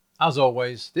As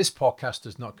always, this podcast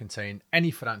does not contain any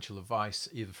financial advice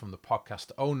either from the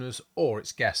podcast owners or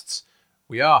its guests.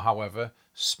 We are, however,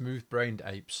 smooth-brained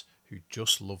apes who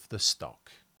just love the stock.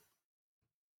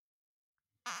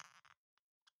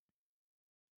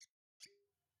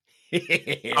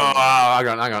 Hang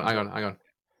on.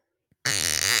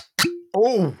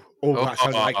 Oh, that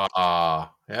sounds like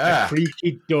yeah. a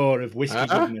creaky door of whiskey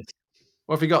goodness.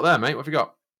 What have you got there, mate? What have you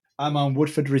got? I'm on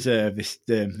Woodford Reserve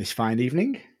this fine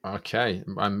evening. Okay,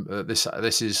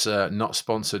 this is not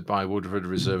sponsored by Woodford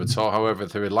Reserve at all. However,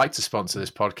 if they would like to sponsor this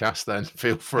podcast, then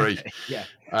feel free. Yeah,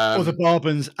 other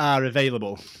bourbons are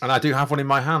available, and I do have one in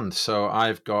my hand. So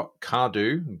I've got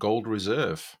Cardew Gold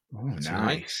Reserve. Oh,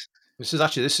 tonight. Nice. This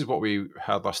is what we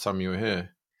had last time you were here.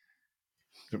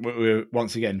 We were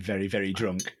once again very, very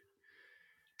drunk.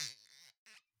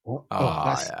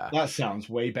 That sounds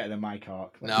way better than my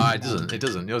cork. No, it doesn't. It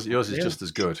doesn't. Yours is just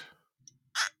as good.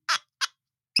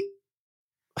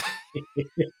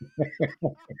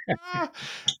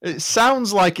 It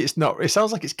sounds like it's not. It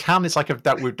sounds like it's canned. It's like we've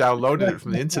downloaded it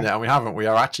from the internet, and we haven't. We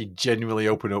are actually genuinely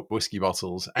opening up whiskey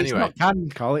bottles. Anyway, it's not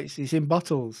canned, Carl. It's in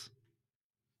bottles.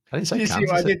 I didn't say cans. Did you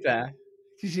see what I did there?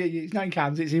 Did you see it? It's not in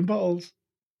cans. It's in bottles.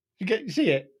 You see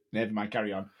it? Never mind.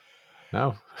 Carry on.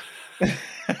 No.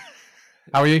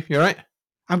 How are you? You all right?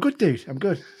 I'm good, dude. I'm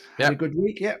good. Yeah. Had a good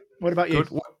week. Yeah. What about you?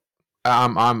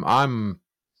 I'm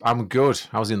good.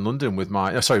 I was in London with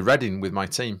Reading with my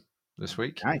team this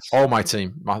week. Nice. All my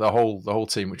team, the whole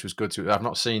team, which was good too. I've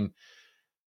not seen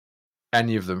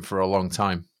any of them for a long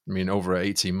time. I mean, over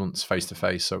 18 months face to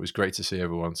face. So it was great to see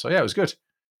everyone. So yeah, it was good.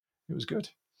 It was good.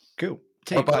 Cool.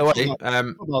 By the way,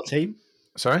 football team.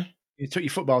 Sorry, you took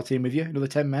your football team with you. Another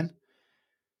 10 men.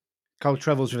 Carl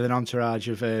travels with an entourage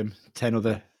of 10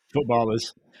 other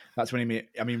footballers. That's when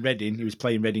Reading. He was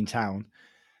playing Reading Town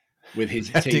with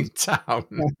his Reading team. Town.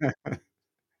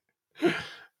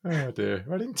 Oh dear,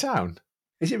 Reading Town.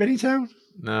 Is it Reading Town?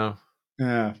 No.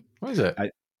 What is it?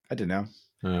 I don't know.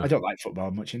 I don't like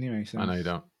football much anyway. So. I know you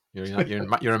don't.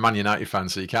 You're a Man United fan,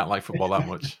 so you can't like football that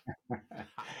much.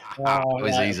 That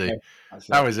was easy. Okay.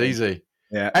 That was easy.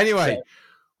 Yeah. Anyway,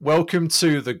 welcome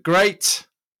to the great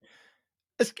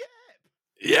EscAPE.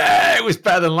 Yeah, it was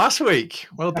better than last week.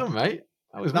 Well done, mate.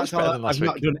 That was much better than last week.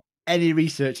 I've not done any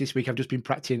research this week. I've just been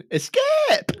practicing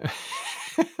EscAPE.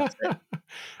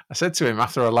 I said to him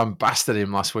after I lambasted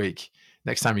him last week,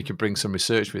 next time you can bring some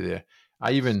research with you.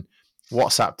 I even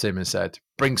WhatsApped him and said,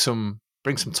 bring some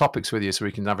topics with you so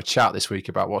we can have a chat this week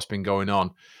about what's been going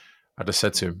on. I just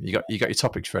said to him, you got your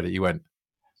topics ready? He went,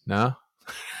 no,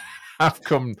 I've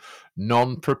come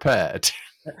non-prepared.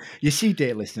 You see,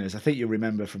 dear listeners, I think you'll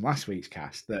remember from last week's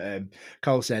cast that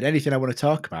Cole said, anything I want to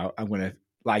talk about, I'm going to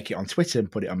like it on Twitter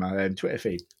and put it on my Twitter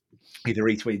feed, either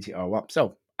retweet it or what.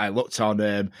 So I looked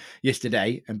on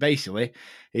yesterday, and basically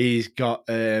he's got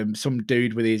some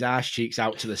dude with his arse cheeks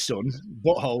out to the sun,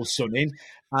 butthole sunning,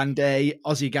 and a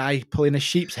Aussie guy pulling a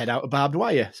sheep's head out of barbed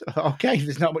wire. So, okay,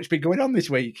 there's not much been going on this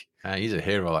week. He's a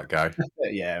hero, that guy.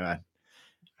 Yeah, man.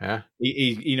 Yeah,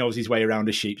 he knows his way around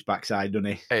a sheep's backside, doesn't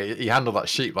he? Hey, he handled that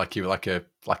sheep like he was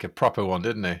like a proper one,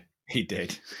 didn't he? He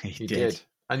did. He did.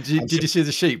 And did you see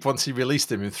the sheep once he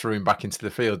released him and threw him back into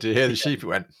the field? Did you hear the sheep? It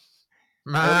went,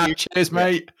 man, cheers,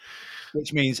 mate.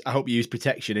 Which means I hope you use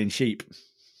protection in sheep.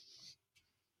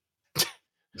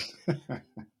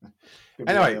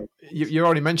 Anyway, you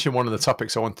already mentioned one of the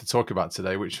topics I wanted to talk about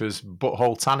today, which was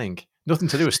butthole tanning. Nothing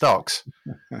to do with stocks.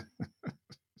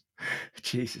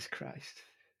 Jesus Christ.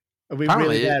 Are we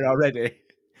really there already?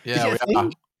 Yeah, we are.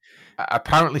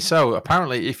 Apparently so.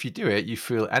 Apparently, if you do it, you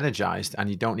feel energized and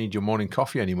you don't need your morning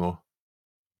coffee anymore.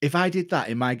 If I did that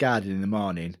in my garden in the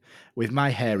morning with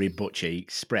my hairy butt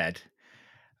cheeks spread,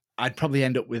 I'd probably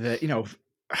end up with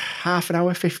half an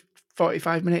hour,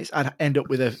 45 minutes. I'd end up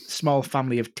with a small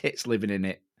family of tits living in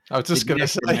it. I was just going to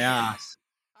say. My ass.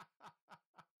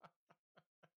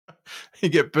 You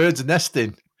get birds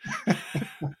nesting.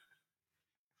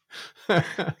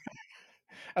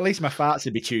 At least my farts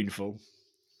would be tuneful.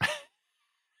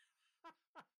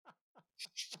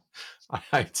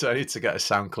 I need to get a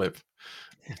sound clip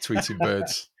of tweeting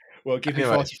birds. Well, give me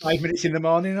 45 minutes in the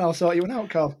morning and I'll sort you one out,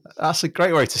 Carl. That's a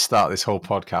great way to start this whole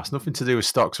podcast. Nothing to do with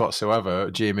stocks whatsoever,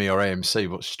 GME or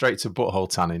AMC, but straight to butthole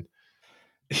tanning.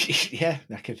 Yeah,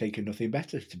 I can think of nothing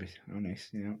better, to be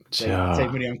honest.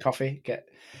 Save money on coffee.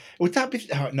 Would that be?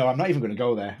 Oh, no, I'm not even going to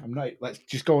go there. I'm not. Let's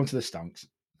just go on to the stonks.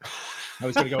 I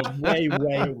was going to go way,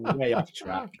 way, way off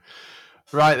track.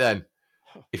 Right then.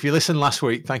 If you listened last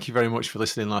week, thank you very much for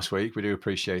listening last week. We do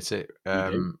appreciate it.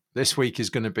 This week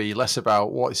is going to be less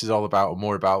about what this is all about and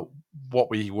more about what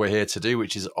we were here to do,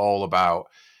 which is all about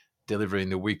delivering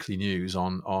the weekly news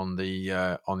on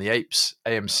the apes,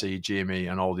 AMC,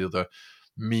 GME, and all the other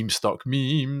meme stock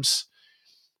memes.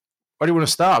 Where do you want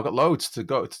to start? I've got loads to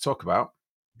talk about.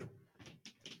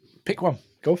 Pick one.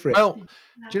 Go for it. Well,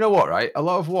 do you know what? Right, a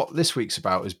lot of what this week's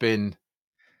about has been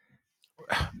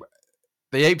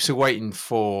the apes are waiting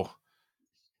for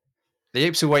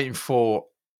the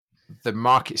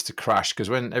markets to crash, because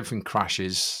when everything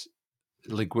crashes,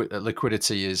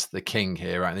 liquidity is the king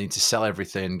here, right? They need to sell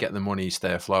everything, get the money,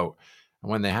 stay afloat.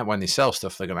 And when they sell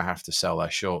stuff, they're going to have to sell their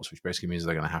shorts, which basically means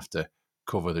they're going to have to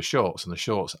cover the shorts, and the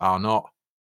shorts are not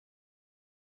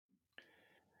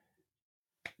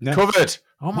covered.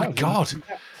 Oh my god!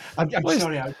 I'm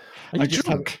sorry. Are you just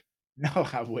drunk? No,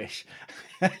 I wish.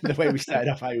 The way we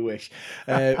started off, I wish.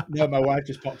 No, my wife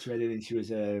just popped her head in and she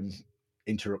was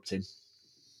interrupting.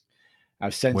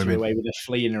 I've sent her away with a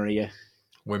flea in her ear.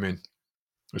 Women,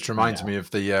 which reminds me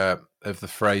of the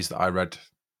phrase that I read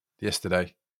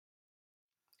yesterday.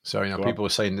 So people are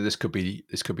saying that this could be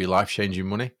life changing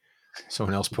money.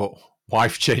 Someone else put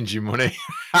wife changing money.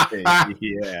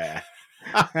 Yeah.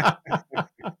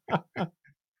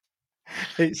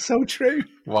 It's so true.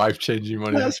 Wife changing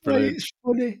money. That's why it's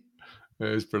funny. It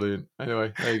was brilliant.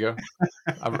 Anyway, there you go.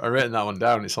 I've written that one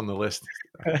down. It's on the list.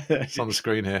 It's on the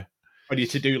screen here. On your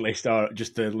to-do list or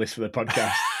just the list for the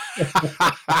podcast?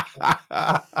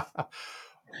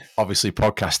 Obviously,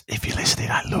 podcast. If you're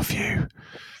listening, I love you.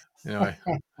 Anyway.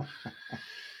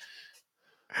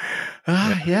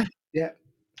 Yeah.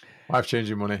 Wife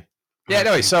changing money. Yeah,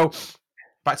 anyway, so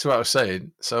back to what I was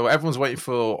saying. So everyone's waiting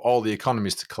for all the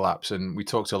economies to collapse, and we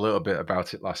talked a little bit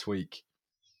about it last week.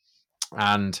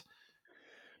 And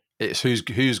it's who's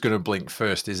going to blink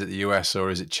first? Is it the US or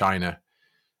is it China?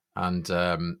 And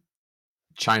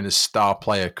China's star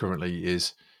player currently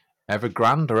is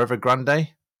Evergrande or Evergrande.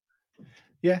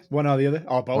 Yeah, one or the other,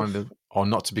 or both. Or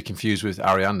not to be confused with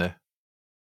Ariana.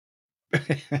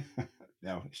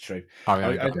 No, it's true.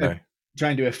 Ariana Grande.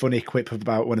 Try and do a funny quip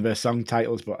about one of her song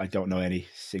titles, but I don't know any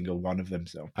single one of them.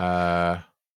 So I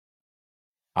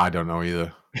don't know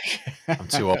either. I'm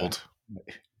too old.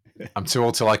 I'm too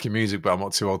old to like her music, but I'm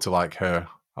not too old to like her.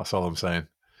 That's all I'm saying.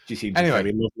 She seems a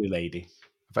very lovely lady.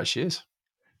 I bet she is.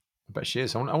 I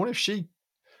wonder if she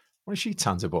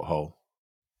tans a butthole.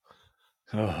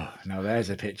 Oh, now there's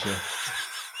a picture.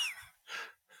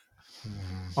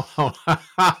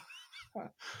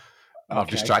 I've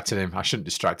distracted him. I shouldn't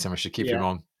distract him. I should keep him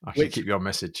on. I should keep you on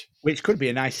message. Which could be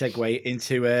a nice segue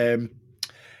into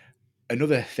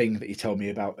another thing that you told me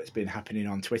about that's been happening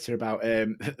on Twitter about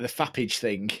the fappage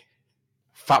thing.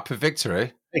 Fap for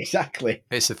victory? Exactly.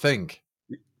 It's a thing.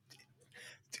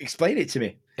 Explain it to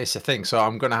me. It's a thing. So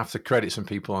I'm going to have to credit some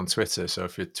people on Twitter. So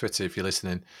if you're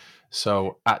listening,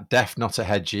 so at Def Not a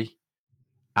Hedgie,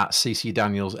 at CC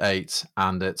Daniels 8,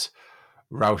 and at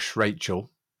Roush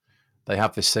Rachel, they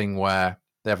have this thing where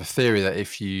they have a theory that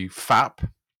if you fap,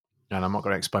 and I'm not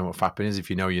going to explain what fapping is. If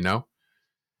you know, you know.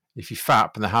 If you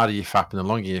fap, and the harder you fap and the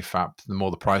longer you fap, the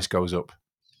more the price goes up.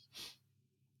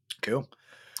 Cool.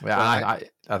 Yeah, well,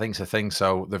 I think it's a thing.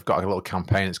 So they've got a little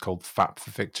campaign. It's called Fap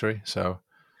for Victory. So,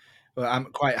 well, I'm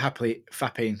quite happily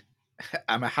fapping.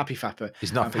 I'm a happy fapper.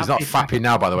 He's not fapping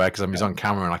now, by the way, because he's on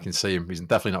camera and I can see him. He's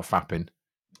definitely not fapping.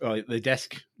 Well, the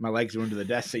desk, my legs are under the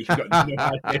desk, so you've got no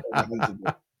idea what I'm to do.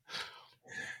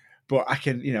 But I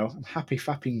can, I'm happy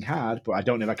fapping hard, but I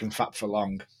don't know if I can fap for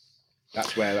long.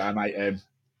 That's where I might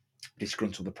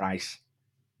disgruntle the price.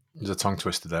 There's a tongue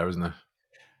twister there, isn't there?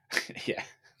 Yeah.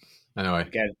 Anyway.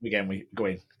 Again, we're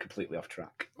going completely off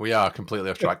track. We are completely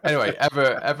off track. Anyway,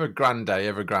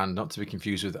 Evergrande, not to be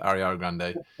confused with Ariana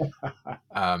Grande.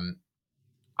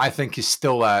 I think he's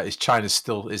still there. China's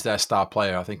still is their star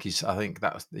player. I think he's going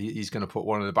to put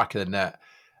one in the back of the net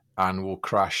and will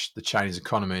crash the Chinese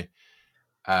economy,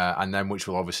 and then which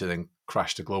will obviously then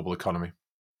crash the global economy.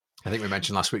 I think we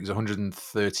mentioned last week there's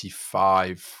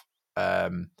 135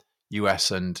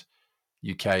 US and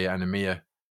UK and EMEA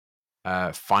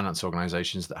finance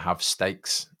organizations that have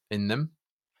stakes in them.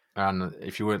 And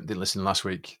if you didn't listen last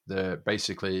week,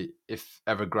 basically if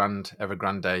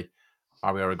Evergrande,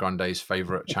 Ariana Grande's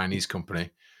favorite Chinese company,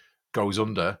 goes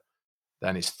under,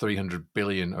 then it's 300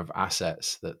 billion of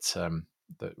assets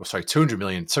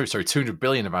 200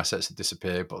 billion of assets that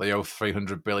disappear, but they owe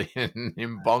 300 billion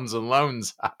in bonds and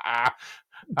loans. How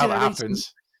that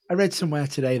happens? I read somewhere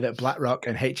today that BlackRock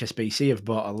and HSBC have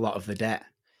bought a lot of the debt,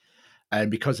 and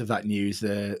because of that news,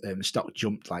 the stock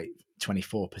jumped like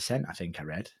 24%. I think I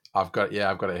read. I've got it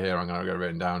here. I'm going to get it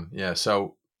written down. Yeah.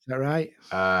 So is that right?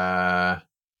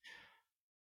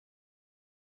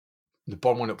 The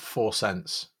bond went up 4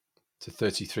 cents to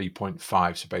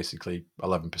 33.5, so basically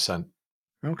 11%.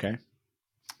 Okay.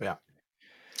 Yeah.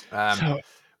 So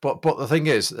But the thing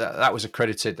is that was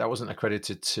accredited. That wasn't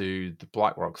accredited to the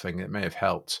BlackRock thing. It may have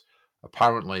helped.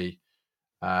 Apparently,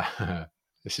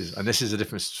 this is the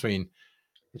difference between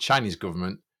the Chinese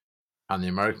government and the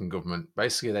American government.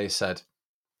 Basically, they said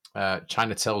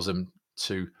China tells them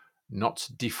to not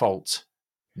default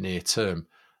near term,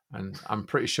 and I'm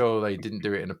pretty sure they didn't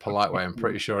do it in a polite way. I'm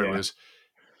pretty sure it yeah, was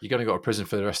you're going to go to prison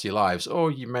for the rest of your lives, or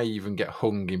you may even get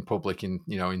hung in public in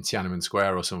in Tiananmen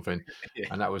Square or something. yeah,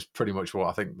 And that was pretty much what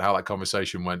I think how that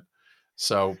conversation went.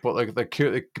 So, but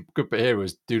the good bit here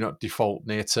was do not default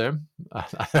near term.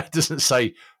 It doesn't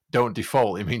say don't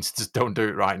default. It means just don't do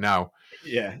it right now.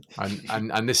 yeah.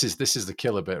 And this is the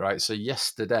killer bit, right? So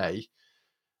yesterday,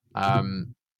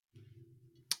 um,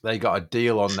 they got a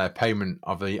deal on their payment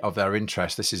of their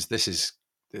interest. This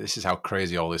is how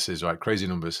crazy all this is, right? Crazy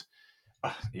numbers.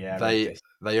 Yeah, I read They this.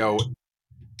 they owe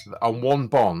on one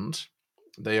bond,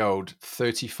 they owed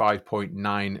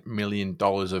 $35.9 million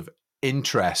of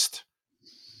interest.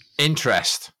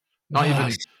 Interest, not Nice.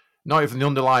 even not even the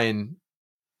underlying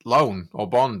loan or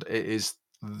bond. It is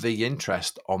the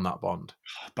interest on that bond.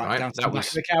 Back Right, down to the that back of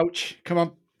was the couch. Come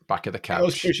on, back of the get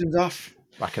those couch. cushions off.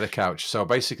 Back of the couch. So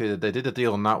basically, they did a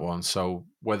deal on that one. So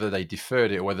whether they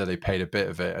deferred it or whether they paid a bit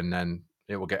of it, and then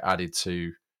it will get added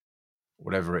to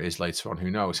whatever it is later on, who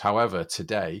knows? However,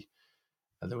 today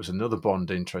there was another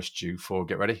bond interest due for.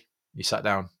 Get ready. You sat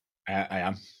down. I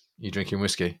am. You drinking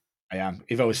whiskey. I am.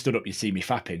 If I was stood up, you'd see me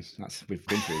fapping. We've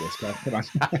been through this. Come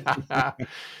on.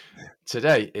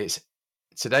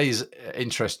 Today's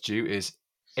interest due is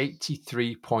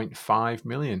 $83.5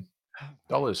 million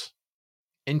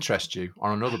interest due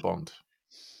on another bond.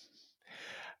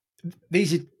 We're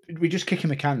just kicking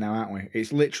the can now, aren't we?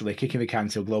 It's literally kicking the can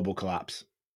till global collapse.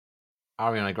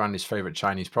 Ariana Grande's favorite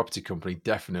Chinese property company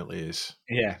definitely is.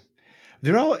 Yeah.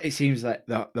 They're all, it seems like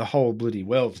the whole bloody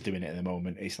world's doing it at the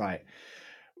moment. It's like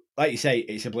you say,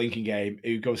 it's a blinking game.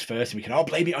 Who goes first? And we can all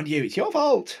blame it on you. It's your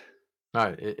fault.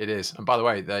 No, it is. And by the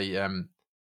way,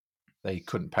 they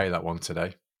couldn't pay that one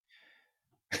today.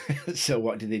 So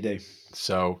what did they do?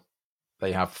 So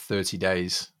they have 30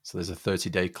 days. So there's a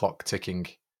 30-day clock ticking.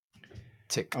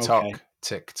 Tick tock, Okay.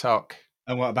 tick tock.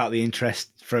 And what about the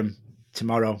interest from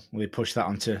tomorrow? Will they push that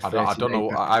onto 30 I don't know.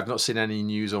 days? I've not seen any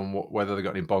news on whether they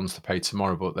got any bonds to pay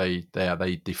tomorrow, but they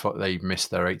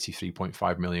missed their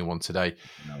 83.5 million one today,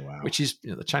 Oh, wow. which is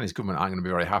the Chinese government aren't going to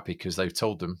be very happy because they've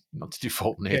told them not to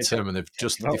default near term and they've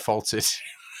just defaulted.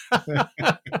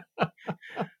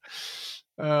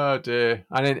 Oh dear!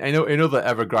 And in other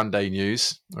Evergrande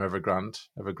news, or Evergrande,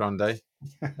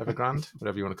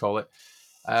 whatever you want to call it,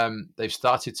 they've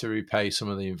started to repay some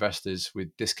of the investors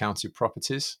with discounted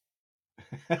properties.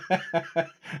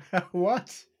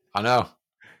 What? I know.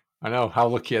 How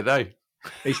lucky are they?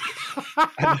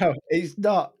 I know. It's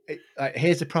not. Like,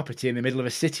 here's a property in the middle of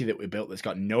a city that we built that's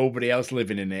got nobody else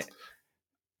living in it.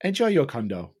 Enjoy your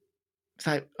condo. It's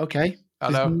like, okay,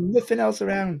 I there's know. nothing else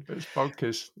around. It's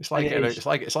bonkers. It's like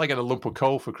getting a lump of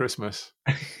coal for Christmas.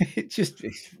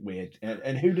 It's weird.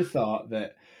 And who'd have thought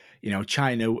that,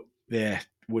 China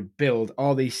would build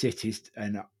all these cities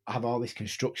and have all this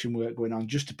construction work going on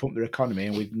just to pump their economy,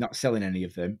 and we're not selling any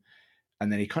of them,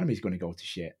 and then the economy is going to go to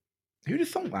shit. Who'd have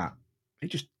thought that? It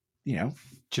just, Do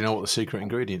you know what the secret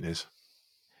ingredient is?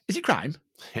 Is it crime?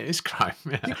 It is crime.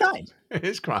 Yeah. Is it crime? It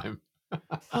is crime.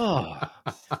 Oh,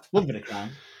 love a bit of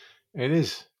crime. It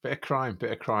is. Bit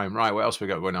of crime. Right, what else we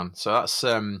got going on? So that's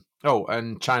and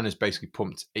China's basically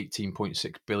pumped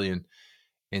 18.6 billion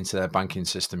into their banking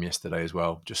system yesterday as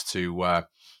well, just to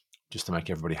make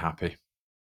everybody happy.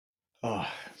 Oh,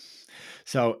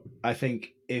 so I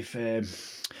think if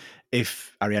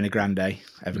Ariana Grande,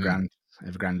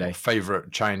 Evergrande,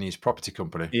 favorite Chinese property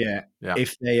company, yeah,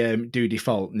 if they do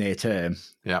default near term,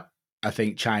 yeah, I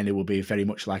think China will be very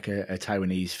much like a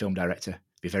Taiwanese film director,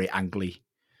 be very angry.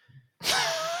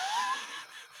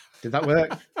 Did that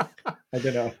work? I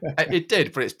don't know. It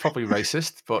did, but it's probably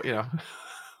racist. But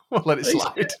we'll let it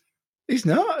slide. It's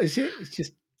not. Is it? It's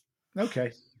just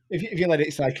okay. If you let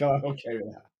it slide, I'm okay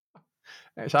with that.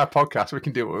 It's our podcast. We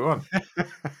can do what we want.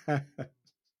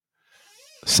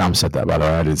 Sam said that, by the way.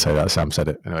 I didn't say that. Sam said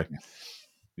it anyway.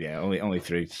 Yeah, only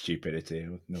through stupidity,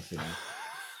 nothing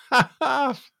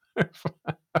else.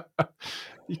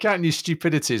 You can't use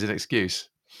stupidity as an excuse.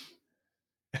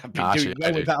 I've been doing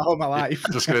well with that all my life.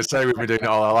 I'm just going to say we've been doing it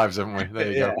all our lives, haven't we?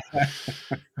 There you go.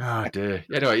 Oh dear.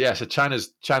 Anyway, yeah. So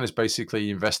China's basically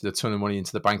invested a ton of money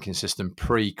into the banking system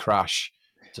pre-crash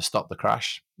to stop the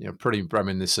crash. Pretty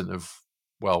reminiscent of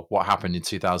what happened in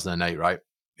 2008, right?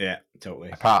 Yeah, totally.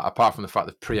 Apart from the fact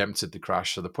they've preempted the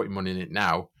crash, so they're putting money in it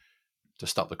now to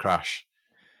stop the crash.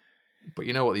 But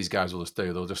you know what these guys will just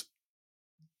do? They'll just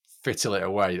fiddle it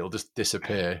away. It'll just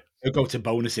disappear. It'll go to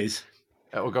bonuses.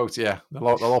 It will go to, yeah, they'll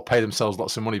all pay themselves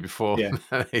lots of money before Yeah.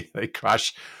 they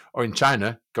crash. Or in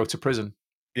China, go to prison.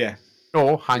 Yeah.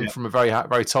 Or hang from a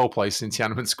very tall place in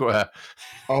Tiananmen Square.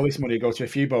 All this money will go to a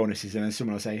few bonuses, and then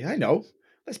someone will say, I know,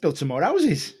 let's build some more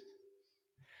houses.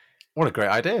 What a great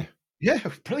idea. Yeah,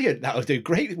 brilliant. That'll do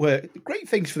great work, great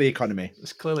things for the economy.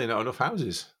 There's clearly not enough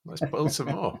houses. Let's build some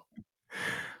more.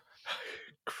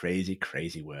 Crazy,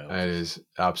 crazy world. It is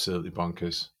absolutely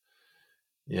bonkers.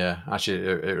 Yeah, actually,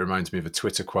 it reminds me of a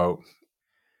Twitter quote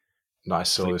that I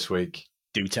saw this week.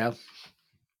 Do tell.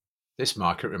 This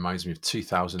market reminds me of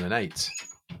 2008.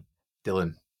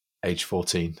 Dylan, age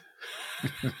 14.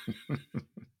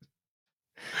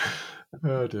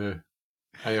 Oh, dear.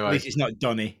 Anyway. At least it's not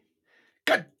Donny.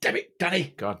 God damn it,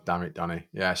 Donny. God damn it, Donny.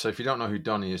 Yeah, so if you don't know who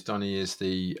Donny is the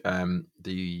IT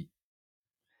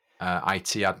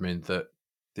admin that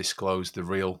disclosed the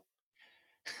real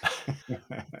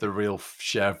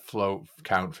share float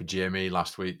count for GME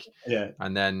last week. Yeah.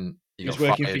 And then he was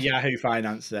working for Yahoo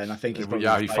Finance then. I think he's probably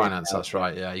Yahoo Finance, that's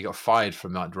right. Yeah, he got fired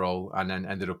from that role and then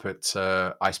ended up at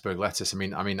Iceberg Lettuce. I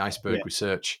mean Iceberg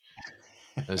Research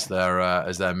as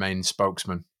their main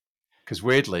spokesman. Because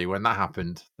weirdly, when that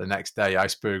happened, the next day,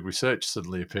 Iceberg Research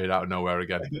suddenly appeared out of nowhere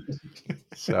again.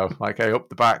 So, like, hey, up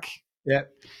the back. Yeah,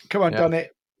 come on, Donny.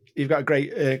 You've got a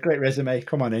great resume.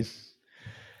 Come on in.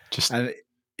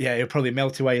 He'll probably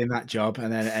melt away in that job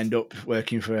and then end up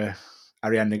working for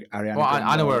Ariana. Well,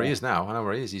 I know where he is now. I know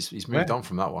where he is. He's moved on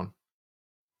from that one.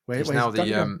 He's now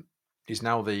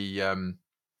the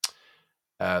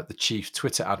chief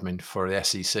Twitter admin for the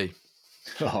SEC.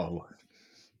 Oh,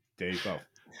 dude,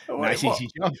 nice easy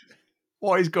job.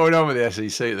 What is going on with the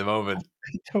SEC at the moment?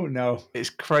 I don't know.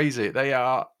 It's crazy.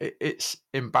 It's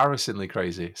embarrassingly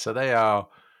crazy. So they're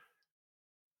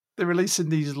releasing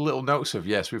these little notes of,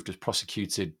 yes, we've just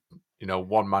prosecuted,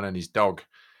 one man and his dog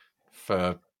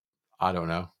for, I don't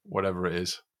know, whatever it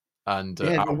is. And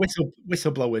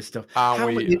whistleblower stuff.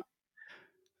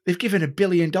 They've given $1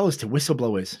 billion to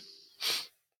whistleblowers.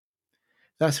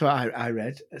 That's what I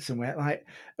read somewhere. Like,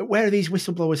 where are these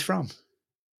whistleblowers from?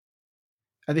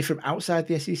 Are they from outside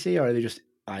the SEC, or are they just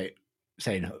like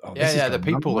saying, "Oh, the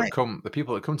people that come to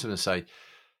them and say,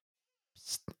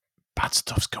 bad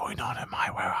stuff's going on at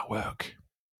where I work,"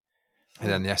 and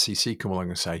then the SEC come along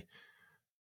and say,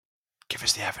 "Give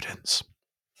us the evidence,"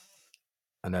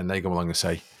 and then they go along and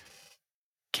say,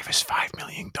 "Give us $5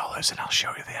 million and I'll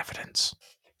show you the evidence."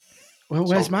 Well,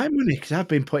 where's my money? Because I've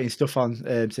been putting stuff on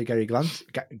to Gary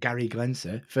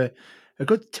Glenser for a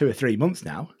good 2 or 3 months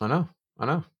now. I know.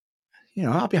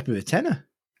 I'll be happy with a tenner.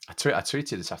 I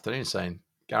tweeted this afternoon saying,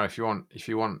 Gary, if you want,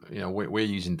 we're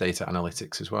using data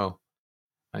analytics as well,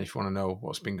 and if you want to know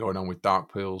what's been going on with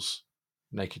dark pools,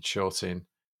 naked shorting,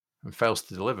 and fails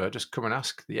to deliver, just come and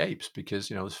ask the apes, because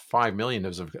there's 5 million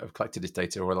of us have collected this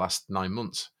data over the last 9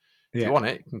 months. If you want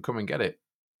it, you can come and get it.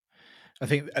 I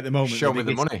think at the moment, show me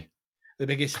the money. The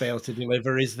biggest fail to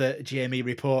deliver is the GME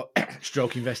report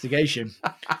stroke investigation,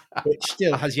 which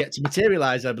still has yet to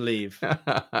materialise, I believe.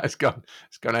 It's gone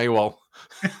AWOL.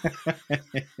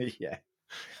 Yeah.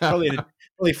 Probably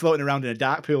floating around in a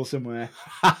dark pool somewhere.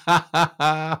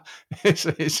 It's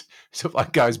up that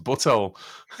guy's butthole.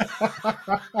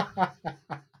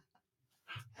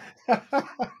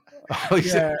 At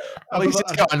least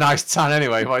it's got a nice tan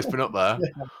anyway while it's been up there.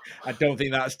 I don't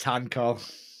think that's tan, Carl.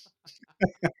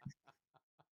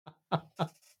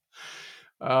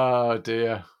 Oh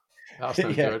dear, that's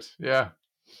not good. Yeah,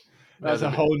 that's a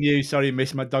whole new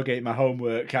miss my dog ate my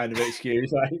homework kind of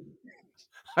excuse.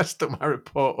 I stuck my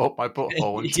report up my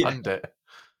butthole and tanned it.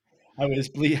 I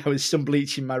was sun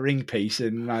bleaching my ring piece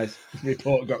and my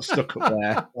report got stuck up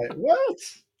there. Like, what?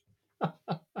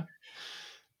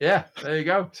 Yeah, there you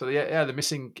go. So the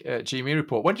missing GME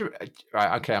report. When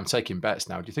right? Okay, I'm taking bets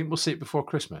now. Do you think we'll see it before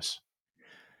Christmas?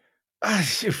 I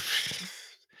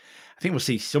think we'll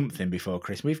see something before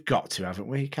Christmas. We've got to, haven't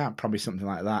we? You can't promise something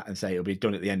like that and say it'll be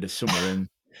done at the end of summer and,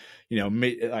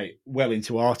 well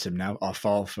into autumn now, or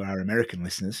fall for our American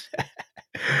listeners.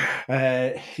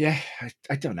 I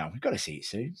don't know. We've got to see it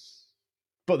soon.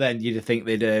 But then you'd think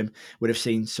they'd would have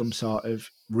seen some sort of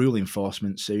rule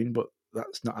enforcement soon, but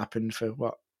that's not happened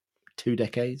for, 2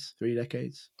 decades, 3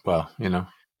 decades? Well,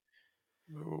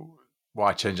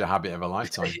 why change a habit of a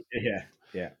lifetime?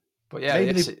 Yeah. But yeah,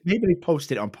 maybe they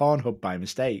posted it on Pornhub by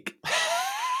mistake.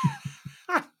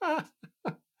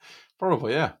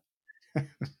 Probably, yeah.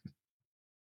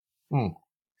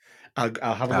 I'll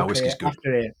have a look at Whiskey's it good.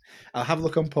 after it. I'll have a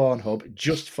look on Pornhub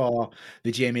just for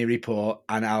the Jamie report,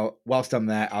 and whilst I'm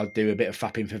there, I'll do a bit of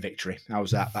fapping for victory.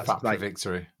 How's that? That's Fat for like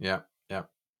victory. Yeah, yeah,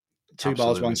 two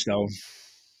balls, one absolutely.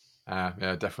 stone.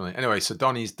 Yeah, definitely. Anyway, so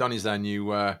Donny's their new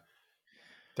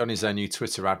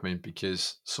Twitter admin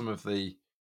because some of the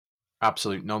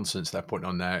absolute nonsense they're putting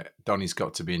on there, Donny's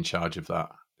got to be in charge of that.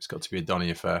 It's got to be a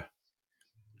Donny affair.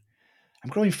 I'm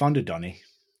growing fond of Donny.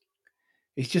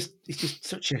 He's just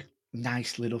such a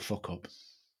nice little fuck up.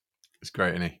 It's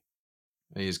great, isn't he?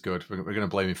 He is good. We're going to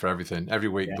blame him for everything. Every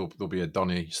week Yeah. there'll be a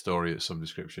Donny story of some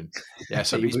description. Yeah,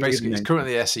 so he's Even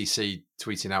currently the SEC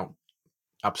tweeting out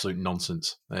absolute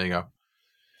nonsense. There you go.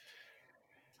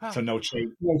 so no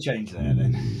change there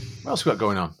then. What else we got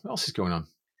going on? What else is going on?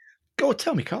 Go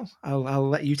tell me, Carl. I'll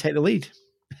let you take the lead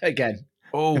again.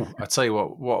 Oh, I tell you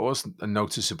what was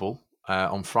noticeable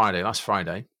on Friday, last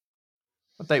Friday.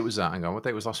 What date was that? Hang on, what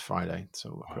date was last Friday?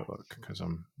 So quick look because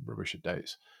I'm rubbish at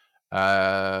dates.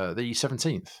 The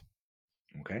 17th.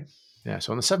 Okay. Yeah,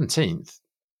 so on the 17th,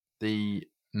 the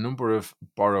number of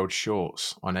borrowed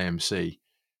shorts on AMC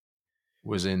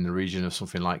was in the region of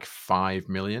something like 5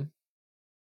 million.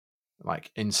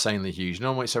 Like insanely huge.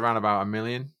 Normally it's around about a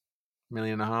million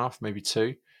and a half, maybe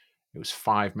two. It was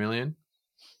 5 million.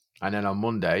 And then on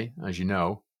Monday, as you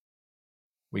know,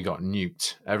 we got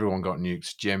nuked. Everyone got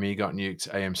nuked. GME got nuked.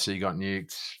 AMC got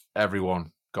nuked.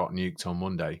 Everyone got nuked on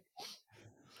Monday.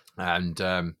 And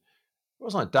it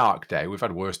wasn't a dark day. We've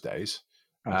had worse days.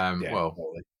 Oh, yeah. Well,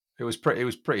 Totally. it was pretty,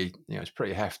 it's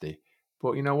pretty hefty.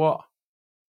 But you know what?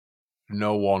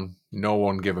 No one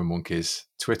give a monkeys.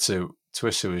 Twitter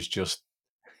was just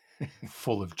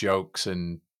full of jokes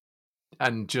and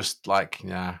just like,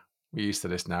 nah, we're used to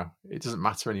this now. It doesn't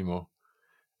matter anymore.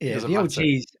 It Yeah, doesn't the matter.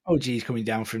 OG's coming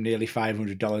down from nearly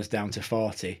 $500 down to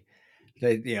 40.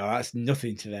 That's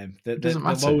nothing to them. The, It the, doesn't the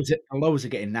matter. lows are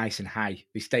getting nice and high.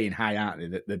 They're staying high,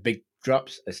 aren't they? The big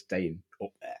drops are staying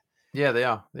up there. Yeah, they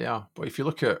are. They are. But if you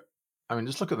look at,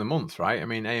 just look at the month, right? I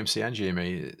mean, AMC and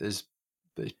GME, there's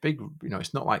big,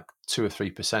 it's not like 2 or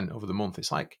 3% over the month.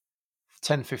 It's like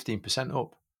 10, 15%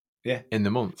 up Yeah. in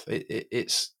the month.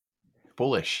 It's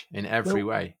bullish in every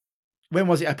way. When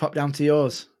was it I popped down to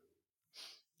yours?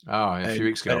 Oh, a few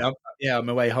weeks ago. On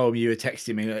my way home, you were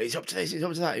texting me, it's up to this, it's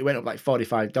up to that. It went up like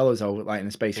 $45 over like in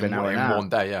the space of an hour and a half. One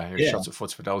day, yeah. It Yeah. shot at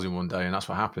 $40 in one day, and that's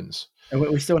what happens. And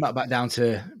we're still not back down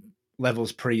to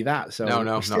levels pre that. So No,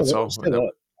 not at all. Still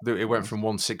up. It went from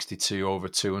 160 to over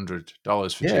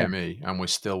 $200 for GME, and we're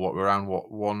still around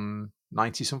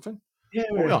 190 something. Yeah,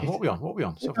 What are we on?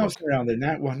 We're bouncing around the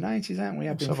 190s, aren't we?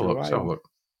 I've been for a while. Let's have a look.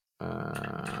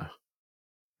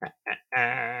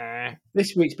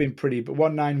 This week's been pretty, but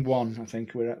 191, I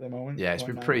think we're at the moment. Yeah, it's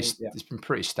been pretty. Yeah. It's been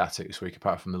pretty static this week,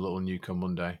 apart from the little nuke on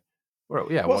Monday. Well,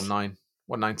 yeah,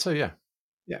 192. Yeah.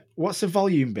 Yeah. What's the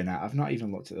volume been at? I've not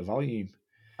even looked at the volume.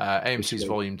 AMC's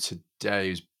volume today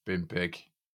has been big.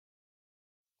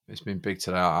 It's been big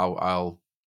today. I'll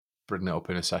bring it up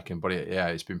in a second, but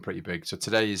it's been pretty big. So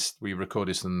we record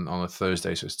this on a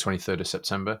Thursday, so it's 23rd of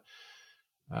September.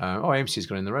 AMC's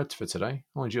gone in the red for today.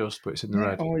 Only just, but it's in the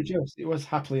red. Only just. It was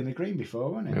happily in the green before,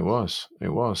 wasn't it? It was.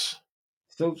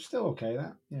 Still okay,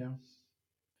 that,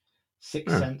 6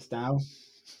 cents down.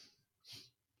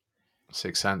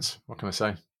 6 cents. What can I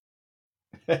say?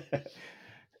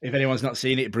 If anyone's not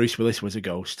seen it, Bruce Willis was a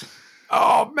ghost.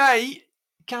 Oh, mate,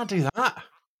 you can't do that.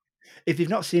 If they've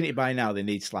not seen it by now, they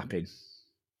need slapping.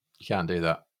 You can't do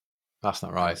that. That's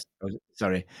not right.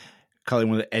 Sorry.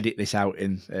 Colin will edit this out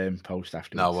in post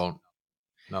afterwards.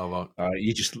 No, I won't.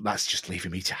 That's just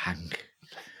leaving me to hang.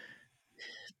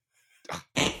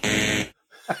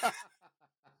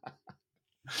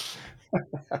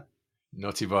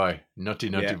 Naughty boy. Naughty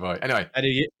boy. Anyway. And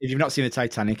if you've not seen the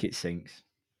Titanic, it sinks.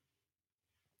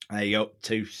 There you go.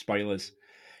 2 spoilers.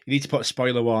 You need to put a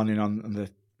spoiler warning on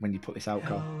when you put this out,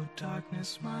 Carl. Hello,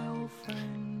 darkness, my old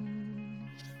friend.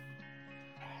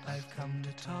 I've come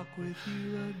to talk with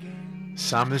you again.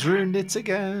 Sam has ruined it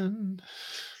again.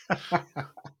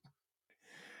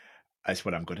 That's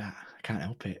what I'm good at. I can't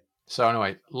help it. So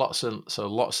anyway, lots and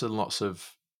lots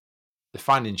of they're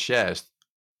finding shares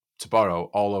to borrow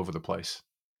all over the place.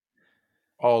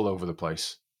 All over the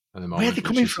place at the moment. Where are they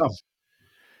coming from?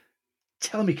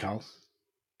 Tell me, Carl.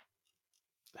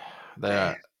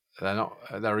 They're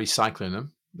recycling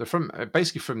them. They're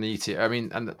basically from the ETF. I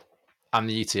mean, and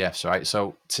the ETFs, right?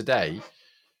 So today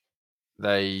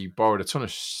they borrowed a ton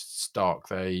of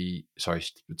stock. A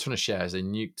ton of shares. They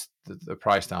nuked the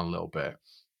price down a little bit,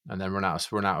 and then run out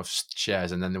of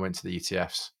shares. And then they went to the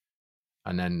ETFs,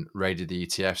 and then raided the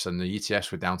ETFs. And the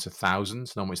ETFs were down to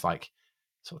thousands. Normally it's like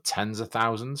sort of tens of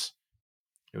thousands.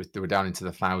 They were down into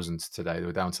the thousands today. They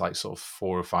were down to like sort of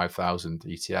 4,000 or 5,000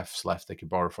 ETFs left they could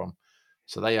borrow from.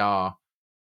 So they are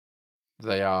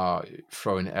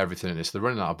throwing everything at this. They're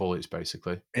running out of bullets,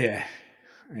 basically. Yeah.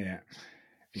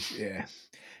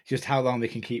 Just how long they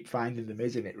can keep finding them,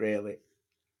 isn't it? Really.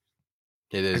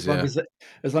 It is,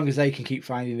 As long as they can keep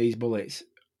finding these bullets,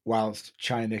 whilst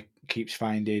China keeps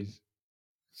finding,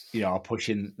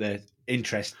 pushing the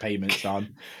interest payments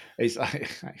on, it's like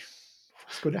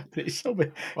what's going to happen? It's so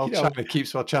bad.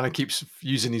 China keeps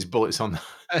using these bullets on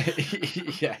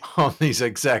Yeah. on these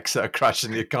execs that are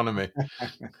crashing the economy.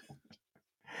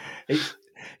 It's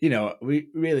we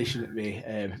really shouldn't be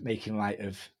making light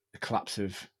of the collapse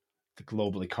of the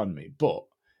global economy, but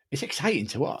it's exciting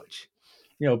to watch.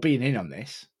 Being in on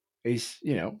this is Do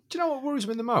you know what worries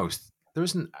me the most? There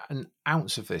isn't an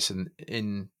ounce of this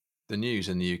in the news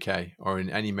in the UK or in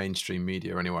any mainstream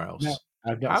media or anywhere else. No,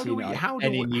 I've not seen it on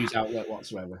any news outlet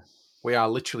whatsoever. We are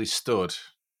literally stood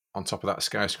on top of that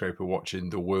skyscraper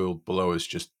watching the world below us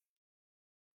just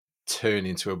turn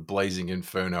into a blazing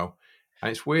inferno. And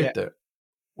it's weird that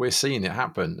we're seeing it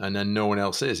happen and then no one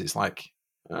else is. It's like,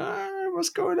 what's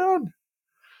going on?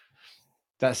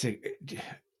 That's it.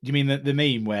 Do you mean the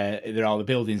meme where all the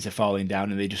buildings are falling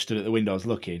down and they just stood at the windows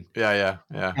looking? Yeah.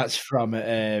 That's from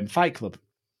Fight Club,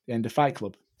 the end of Fight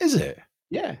Club. Is it?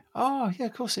 Yeah. Oh, yeah,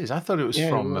 of course it is. I thought it was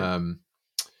from...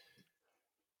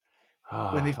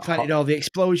 when they planted all the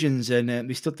explosions and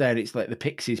they stood there, it's like the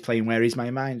Pixies playing "Where Is My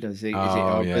Mind."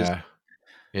 Yeah,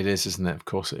 it is, isn't it? Of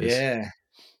course it is. Yeah.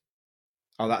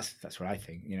 Oh, that's what I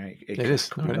think. It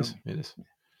is. No, it is. It is.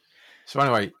 So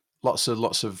anyway, lots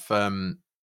of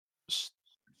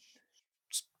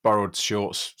borrowed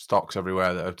short stocks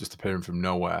everywhere that are just appearing from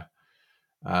nowhere.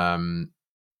 The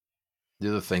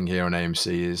other thing here on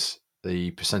AMC is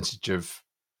the percentage of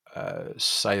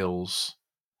sales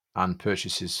and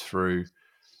purchases through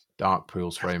dark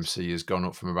pools for AMC has gone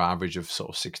up from about average of sort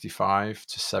of 65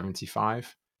 to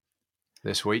 75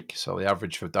 this week. So the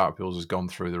average for dark pools has gone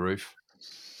through the roof.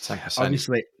 10%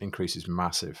 Obviously, increase is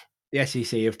massive. The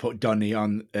SEC have put Donny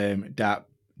on dark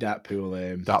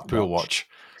pool dark pool watch.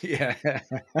 Yeah.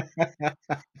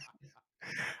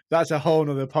 That's a whole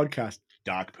nother podcast.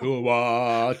 Dark pool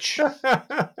watch.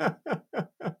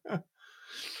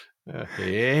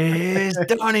 Here's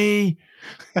Donny.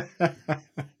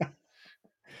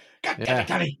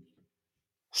 Donny.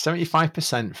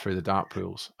 75% through the dark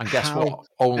pools, and guess what?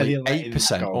 Only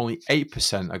 8%. Only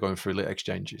 8% are going through lit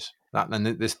exchanges.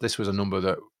 This was a number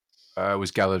that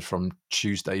was gathered from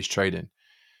Tuesday's trading.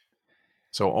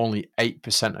 So only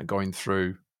 8% are going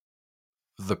through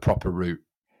the proper route.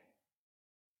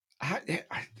 I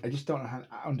just don't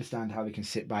understand how they can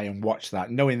sit by and watch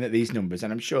that, knowing that these numbers,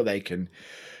 and I'm sure they can,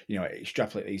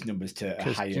 extrapolate these numbers to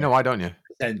a higher. You know why, don't you?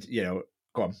 And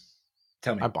go on,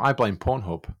 tell me. I blame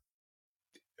Pornhub.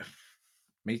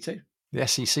 Me too. The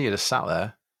SEC are just sat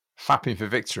there, fapping for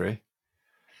victory,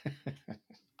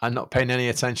 and not paying any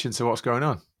attention to what's going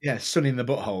on. Yeah, sunning the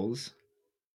buttholes.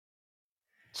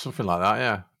 Something like that,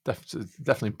 yeah.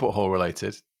 Definitely butthole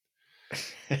related.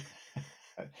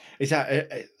 Is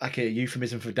that like a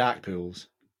euphemism for dark pools?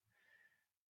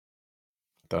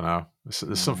 Don't know.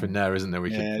 There's something there, isn't there?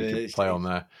 We could play on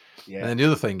there. Yeah. And then the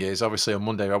other thing is, obviously, on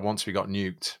Monday, once we got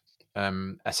nuked,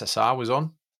 SSR was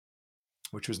on,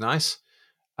 which was nice.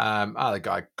 The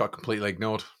guy got completely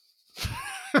ignored.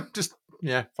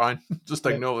 Fine. Just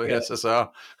ignore the SSR.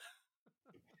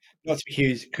 Not to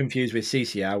be confused with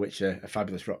CCR, which are a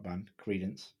fabulous rock band,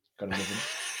 Creedence. Gotta love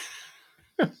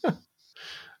them.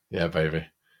 Yeah, baby.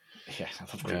 Yeah, I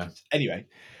love Creedence. Anyway.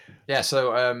 Yeah,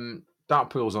 so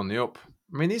dark pool's on the up.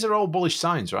 I mean, these are all bullish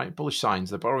signs, right? Bullish signs.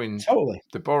 They're borrowing. Totally.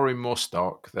 They're borrowing more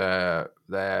stock. They're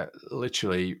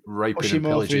literally raping pushing and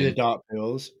pillaging. More through the dark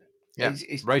pools.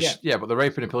 Yeah, but they're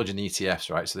raping and pillaging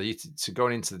ETFs, right? So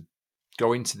going into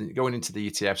the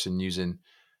ETFs and using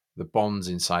the bonds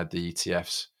inside the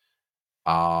ETFs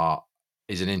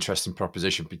is an interesting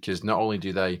proposition, because not only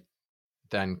do they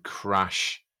then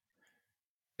crash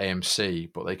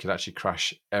AMC, but they could actually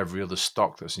crash every other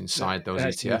stock that's inside those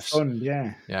ETFs. Fund,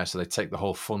 yeah. So they take the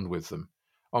whole fund with them.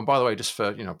 Oh, and by the way, just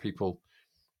for people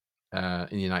in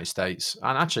the United States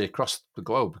and actually across the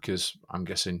globe, because I'm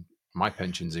guessing my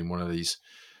pension's in one of these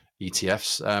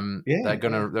ETFs.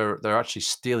 They're actually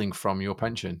stealing from your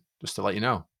pension, just to let you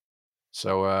know.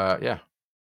 So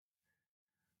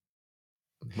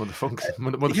mother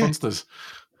funsters.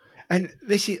 And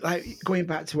this is like going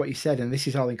back to what you said, and this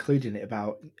is all including it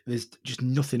about there's just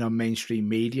nothing on mainstream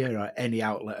media or any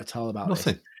outlet at all about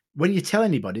nothing. This. When you tell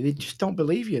anybody, they just don't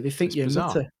believe you. They think you're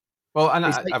nutter. Well, and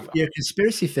you're a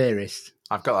conspiracy theorist.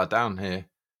 I've got that down here.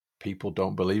 People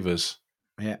don't believe us.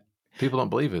 Yeah. People don't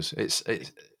believe us. It's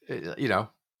you know,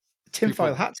 Tinfoil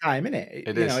people- hat time, isn't it?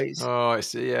 it You is. know, it's Oh,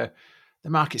 it's yeah. The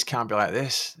markets can't be like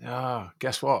this. Oh,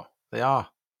 guess what? They are.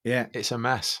 yeah. It's a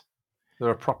mess. They're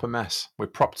a proper mess. We're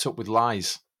propped up with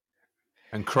lies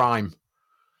and crime.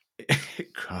 God,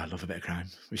 I love a bit of crime.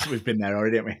 We've been there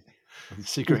already, haven't we?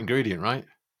 Secret ingredient, right?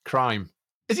 Crime.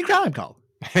 Is it crime, Cole?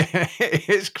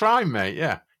 It's crime, mate.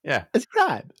 Yeah, yeah. Is it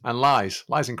crime? And lies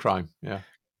and crime. Yeah.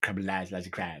 Crime, lies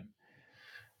of crime.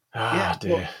 Ah, Yeah,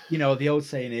 dear. but, you know, the old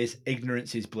saying is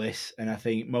ignorance is bliss. And I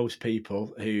think most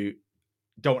people who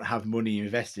don't have money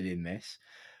invested in this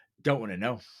don't want to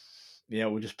know. You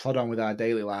know, we'll just plod on with our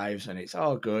daily lives and it's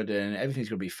all good and everything's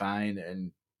going to be fine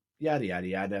and yada, yada,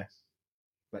 yada.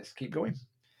 Let's keep going.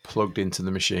 Plugged into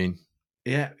the machine.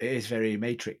 Yeah, it is very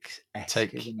Matrix-esque,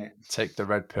 Take isn't it? take the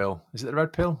red pill. Is it the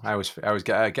red pill? I always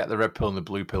get the red pill and the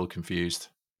blue pill confused.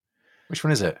 Which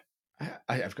one is it?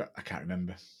 I can't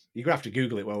remember. You're going to have to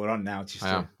Google it while we're on now. Just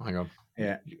I am. Hang on.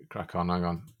 Yeah. Crack on. Hang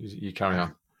on. You carry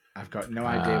on. I've got no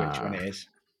idea which one it is.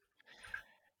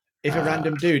 If a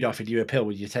random dude offered you a pill,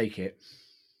 would you take it?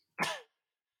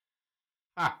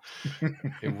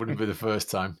 It wouldn't be the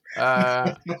first time.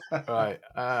 Right.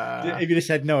 If you'd have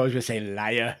said no, I was going to say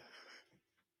liar.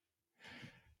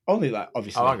 Only that,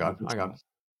 obviously. Oh, hang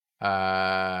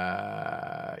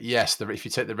on. Yes, if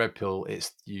you take the red pill,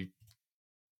 it's you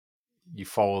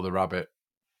follow the rabbit.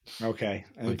 Okay.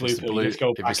 And the If blue it's the pill, blue, you just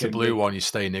go if back it's the and blue one, you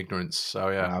stay in ignorance. So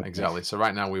yeah, Okay. exactly. So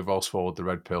right now we've all swallowed the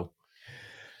red pill.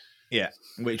 Yeah,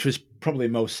 which was probably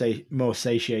more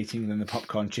satiating than the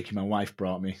popcorn chicken my wife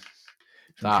brought me.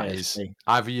 from That KFC. is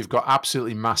either you've got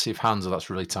absolutely massive hands or that's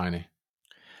really tiny.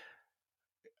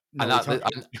 No, And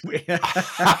we're that- talking-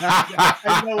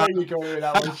 I know where you're going with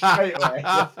that one straight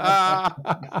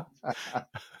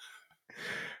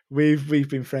away. We've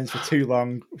been friends for too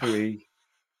long.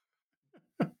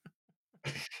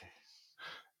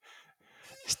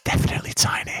 It's definitely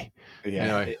tiny. Yeah,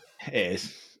 Anyway. it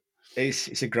is.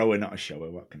 It's a grower, not a shower.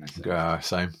 What can I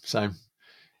say? Same.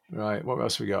 Right. What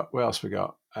else we got? This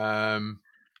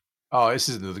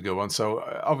is another good one. So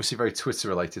obviously very Twitter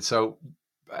related. So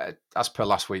as per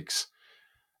last week's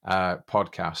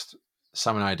podcast,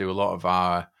 Sam and I do a lot of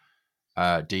our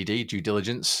DD due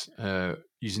diligence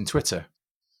using Twitter.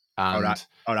 And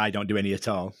Or I don't do any at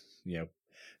all. You know,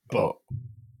 but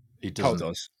he Paul doesn't.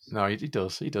 does. No, he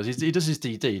does. He does. He does his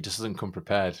DD. He just doesn't come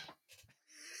prepared.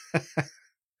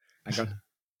 I go,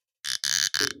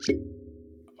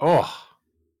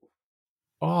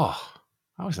 Oh,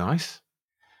 that was nice.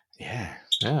 yeah.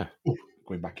 Yeah. Ooh,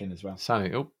 going back in as well.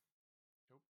 Sounding. Oh.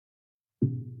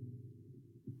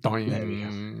 Doing. There we go.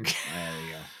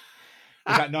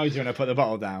 Is that noisy when I put the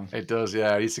bottle down? It does,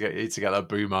 yeah. I need to get that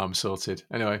boom arm sorted.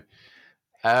 Anyway,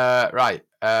 right.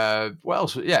 What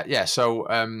else? Yeah. So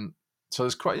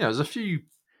there's there's a few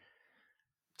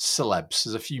celebs.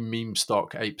 There's a few meme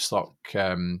stock, ape stock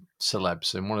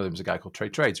celebs, and one of them is a guy called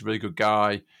Trade Trades. Really good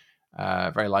guy,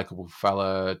 very likable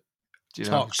fella.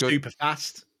 Talks super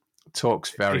fast.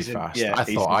 Talks very fast. Yeah, I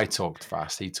thought I talked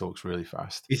fast. He talks really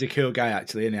fast. He's a cool guy,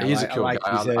 actually, isn't he? He's a cool guy.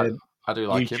 I do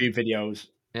like YouTube him. videos.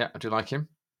 Yeah, I do like him.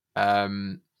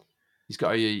 He's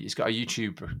got a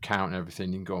YouTube account and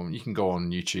everything. You can go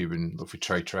on YouTube and look for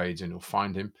Trade Trades, and you'll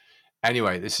find him.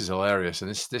 Anyway, this is hilarious, and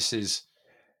this is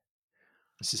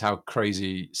how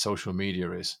crazy social media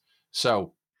is.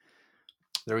 So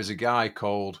there is a guy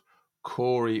called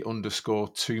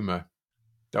Corey_Toomer.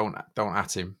 Don't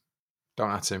at him.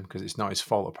 Don't at him because it's not his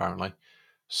fault. Apparently,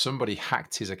 somebody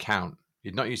hacked his account.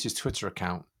 He'd not used his Twitter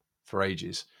account for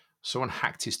ages. Someone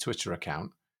hacked his Twitter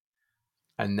account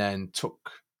and then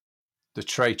took the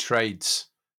Trades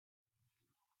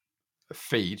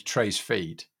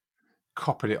feed,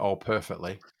 copied it all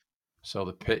perfectly. So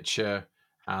the picture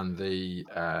and the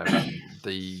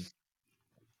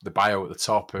bio at the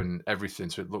top and everything,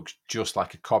 so it looks just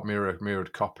like a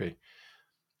mirrored copy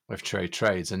of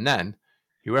Trades. And then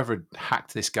whoever had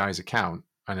hacked this guy's account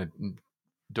and had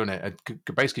done it had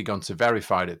basically gone to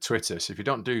verified at Twitter. So if you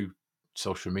don't do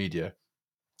social media,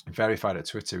 verified at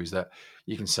Twitter is that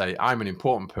you can say, I'm an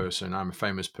important person, I'm a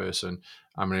famous person,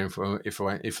 I'm an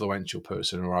influential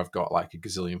person, or I've got like a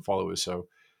gazillion followers, so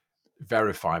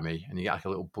verify me, and you get like a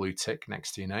little blue tick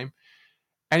next to your name.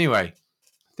 Anyway,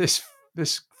 this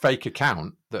fake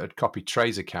account that had copied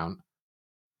Trey's account,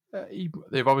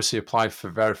 they've obviously applied for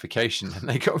verification and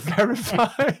they got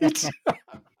verified.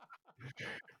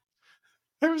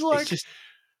 It was like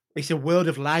it's a world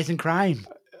of lies and crime.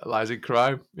 Lies and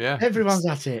crime, yeah. Everyone's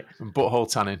at it. And butthole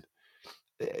tanning.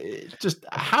 Just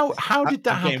how did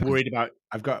that happen?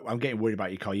 I'm getting worried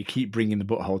about you, Carl. You keep bringing the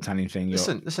butthole tanning thing up.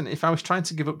 Listen. If I was trying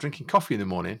to give up drinking coffee in the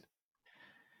morning,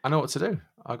 I know what to do.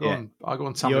 I'll go and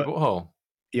tan my Your butthole.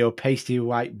 your pasty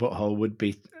white butthole would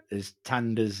be as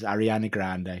tanned as Ariana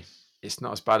Grande. It's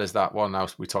not as bad as that one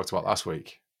we talked about last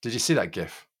week. Did you see that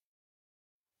GIF?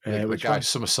 The Which guy one?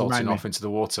 somersaulting Remind me. off into the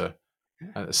water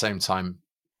and at the same time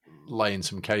laying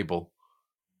some cable.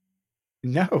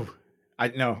 No, I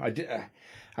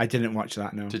didn't watch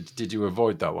that. No, Did you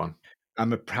avoid that one?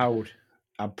 I'm proud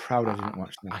I didn't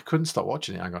watch that. I couldn't stop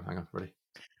watching it. Hang on, ready?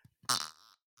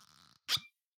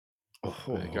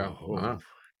 There you go.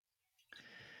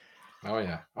 Oh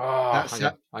yeah. Oh,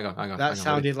 hang on. That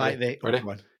sounded like the ready?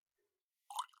 one.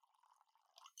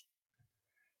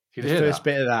 Can The you hear first that?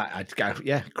 bit of that,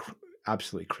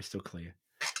 absolutely crystal clear.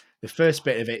 The first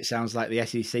bit of it sounds like the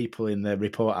SEC pulling the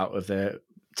report out of the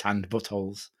tanned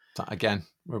buttholes. Again,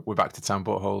 we're back to tan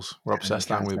buttholes. We're obsessed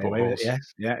now with buttholes.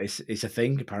 Yeah, it's a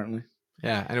thing apparently.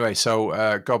 Yeah. Anyway,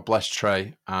 so God bless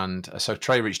Trey, and so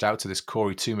Trey reached out to this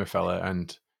Corey Toomer fella,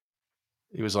 and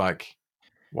he was like,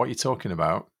 "What are you talking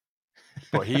about?"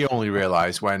 But he only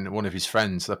realised when one of his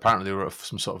friends, apparently they were at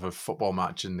some sort of a football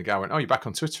match, and the guy went, "Oh, you're back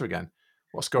on Twitter again?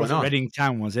 What's going Was it on?" Reading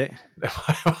Town, was it? No,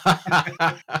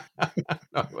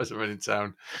 it wasn't Reading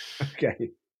Town.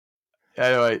 Okay.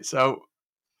 Anyway, so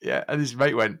yeah, and his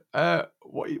mate went,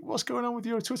 "What's going on with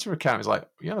your Twitter account?" He's like,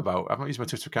 "You know about? I've not used my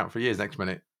Twitter account for years." Next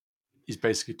minute, he's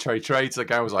basically Trey trades. The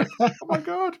guy was like, "Oh my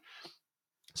god!"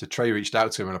 So Trey reached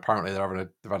out to him, and apparently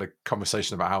they've had a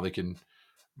conversation about how they can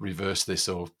reverse this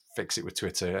or fix it with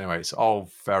Twitter. Anyway, it's all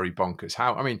very bonkers.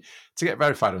 To get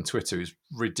verified on Twitter is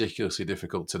ridiculously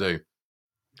difficult to do.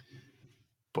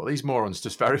 But these morons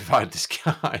just verified this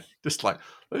guy. Just like,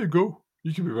 there you go.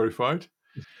 You can be verified.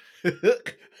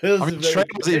 Trey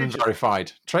wasn't even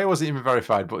verified. Trey wasn't even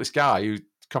verified, but this guy who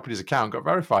copied his account got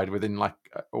verified within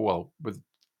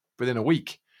within a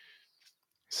week.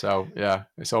 So yeah,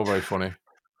 it's all very funny.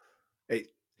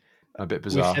 A bit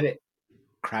bizarre. We said it.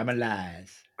 Crime and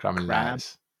lies. Crime and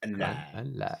lies. And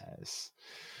lies.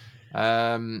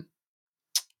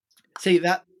 See,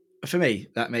 that for me,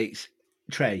 that makes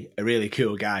Trey a really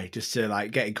cool guy. Just to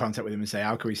like get in contact with him and say,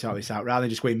 "How can we sort this out?" Rather than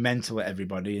just going mental at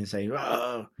everybody and saying,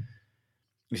 "Oh."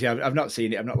 You see, I've not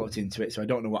seen it. I've not looked into it, so I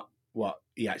don't know what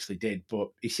he actually did.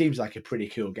 But he seems like a pretty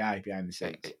cool guy behind the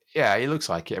scenes. Yeah, he looks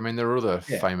like it. I mean, there are other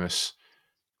famous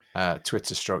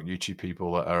Twitter stroke YouTube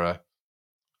people that are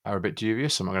a bit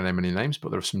dubious. I'm not going to name any names, but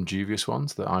there are some dubious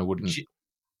ones that I wouldn't.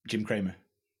 Jim Cramer.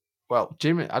 Well,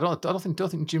 Jim, I don't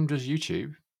think Jim does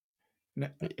YouTube. No.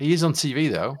 He is on TV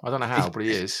though. I don't know how, but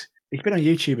he is. He's been on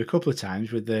YouTube a couple of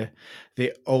times with the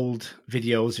old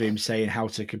videos of him saying how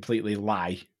to completely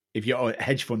lie. If you're a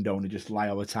hedge fund owner, just lie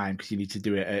all the time because you need to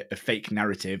do a fake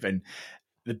narrative, and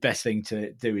the best thing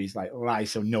to do is like lie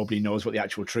so nobody knows what the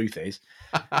actual truth is.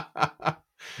 I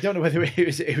don't know whether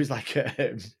it was like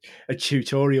a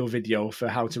tutorial video for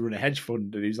how to run a hedge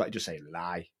fund, and he was like, just say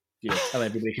lie. Tell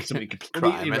everybody something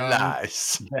completely Crime and wrong.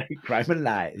 lies. Crime and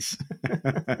lies.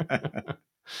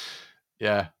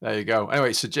 Yeah, there you go.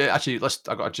 Anyway, so actually,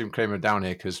 I've got a Jim Cramer down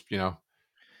here because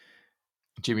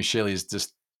Jimmy Shirley is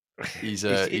just he's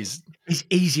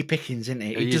easy pickings, isn't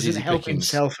he? He doesn't help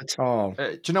himself at all.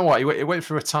 Do you know what? He went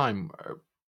through a time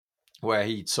where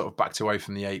he sort of backed away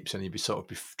from the apes and he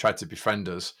tried to befriend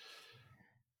us,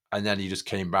 and then he just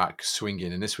came back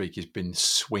swinging. And this week he's been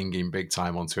swinging big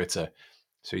time on Twitter,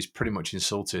 so he's pretty much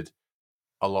insulted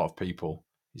a lot of people.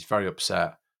 He's very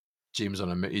upset. Jim's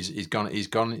on he's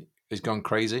gone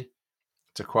crazy.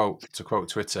 To quote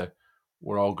Twitter,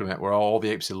 all the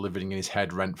apes are living in his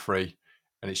head rent free,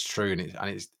 and it's true.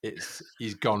 And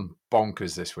he's gone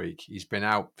bonkers this week. He's been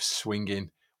out swinging,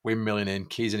 windmilling in,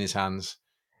 keys in his hands,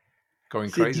 going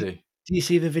crazy. Do you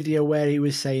see the video where he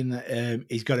was saying that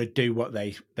he's got to do what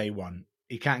they want?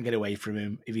 He can't get away from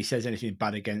him. If he says anything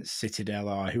bad against Citadel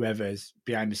or whoever's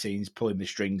behind the scenes pulling the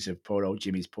strings of poor old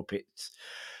Jimmy's puppets,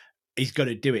 he's got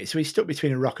to do it. So he's stuck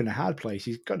between a rock and a hard place.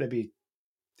 He's got to be.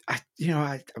 I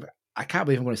can't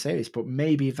believe I'm going to say this, but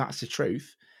maybe if that's the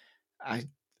truth, I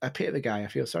pity the guy. I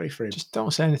feel sorry for him. Just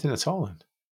don't say anything at all, then.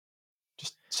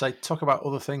 Just talk about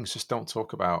other things. Just don't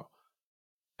talk about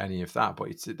any of that. But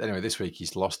anyway, this week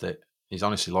he's lost it. He's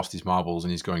honestly lost his marbles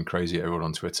and he's going crazy at everyone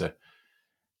on Twitter.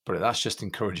 But that's just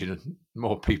encouraging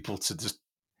more people to just,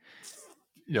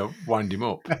 wind him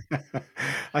up.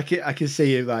 I can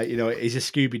see him it's a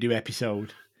Scooby-Doo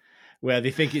episode where they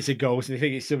think it's a ghost and they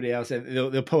think it's somebody else, and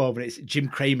they'll pull over and it's Jim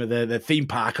Cramer, the theme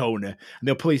park owner, and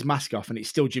they'll pull his mask off and it's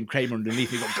still Jim Cramer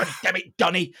underneath. He goes, "God damn it,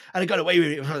 Donny! And I got away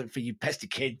with it for you pesky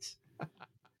kids."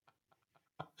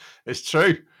 It's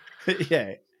true.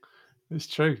 Yeah, it's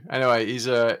true. Anyway, he's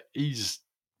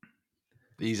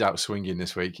out swinging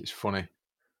this week. It's funny.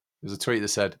 There's a tweet that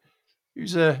said,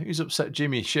 who's upset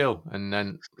Jimmy Shill, and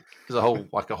then there's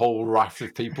a whole raft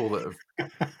of people that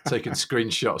have taken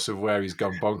screenshots of where he's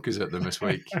gone bonkers at them this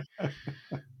week.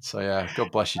 So yeah,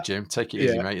 God bless you, Jim. Take it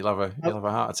easy, mate. You'll have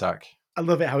a heart attack. I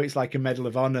love it how it's like a Medal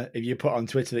of Honor if you put on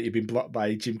Twitter that you've been blocked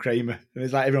by Jim Cramer. And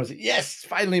it's like everyone's like, yes,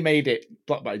 finally made it.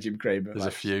 Blocked by Jim Cramer. There's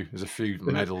a few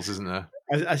medals, isn't there?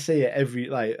 I see it every,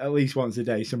 like, at least once a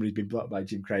day, somebody's been blocked by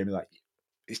Jim Cramer. Like,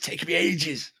 it's taken me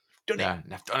ages. Done it. Yeah,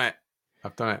 I've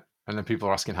done it. And then people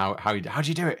are asking how'd you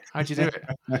do it? How'd you do it?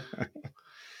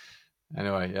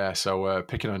 Anyway, yeah. So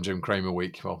picking on Jim Cramer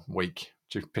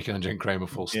picking on Jim Cramer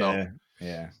full stop.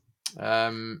 Yeah.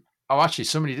 Oh, actually,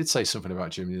 somebody did say something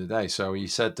about Jim the other day. So he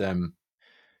said, do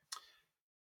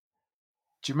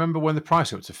you remember when the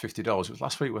price went up to $50? It was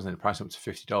last week, wasn't it? The price went up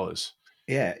to $50.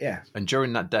 Yeah. And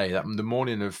during that day, the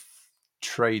morning of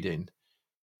trading,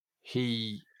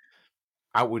 he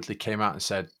outwardly came out and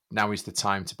said, now is the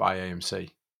time to buy AMC.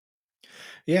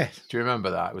 Yeah. Do you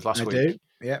remember that? It was last week. I do.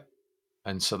 Yeah.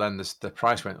 And so then the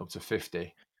price went up to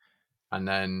 50 and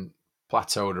then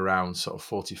plateaued around sort of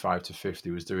 45 to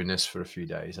 50, was doing this for a few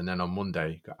days. And then on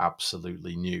Monday, got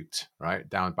absolutely nuked, right?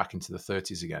 Down back into the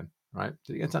 30s again, right?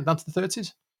 Did it get down to the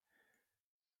 30s?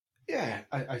 Yeah.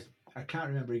 I can't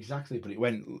remember exactly, but it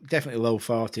went definitely low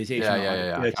 40s.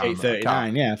 Yeah. 38,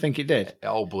 39. Yeah, I think it did. It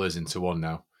all blurs into one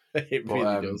now. It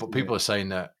really does. But people are saying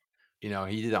that, he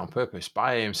did that on purpose.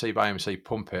 Buy AMC,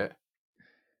 pump it.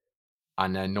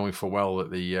 And then knowing full well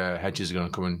that the hedges are going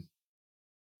to come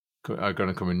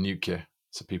and nuke you.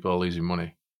 So people are losing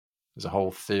money. There's a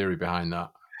whole theory behind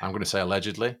that. I'm going to say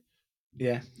allegedly.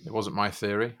 Yeah. It wasn't my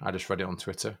theory. I just read it on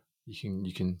Twitter.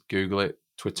 You can Google it,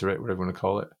 Twitter it, whatever you want to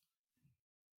call it.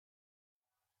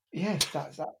 Yeah,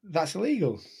 that's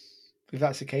illegal. If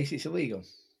that's the case, it's illegal.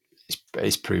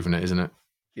 It's proven it, isn't it?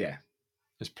 Yeah.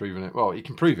 It's proven it. Well, you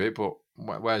can prove it, but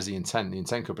where's the intent? The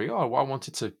intent could be, I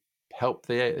wanted to help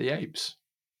the apes.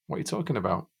 What are you talking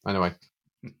about? Anyway.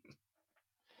 There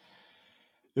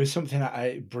was something that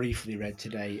I briefly read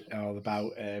today all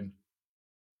about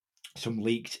some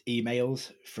leaked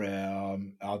emails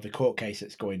from the court case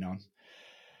that's going on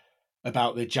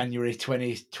about the January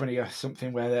 2020 or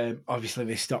something, where obviously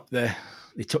they took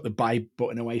the buy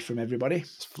button away from everybody.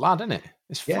 It's Vlad, isn't it?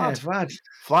 It's Vlad. Yeah, it's Vlad.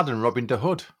 Vlad and Robin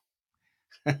Hood.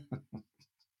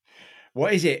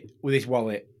 What is it with his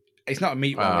wallet? It's not a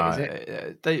meat wallet,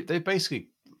 is it? They basically,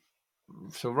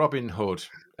 so Robin Hood,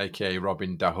 aka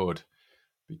Robin da Hood,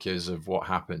 because of what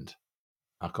happened,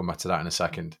 I'll come back to that in a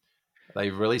second.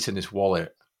 They're releasing this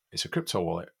wallet. It's a crypto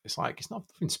wallet. It's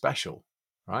nothing special,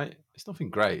 right? It's nothing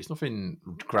great. It's nothing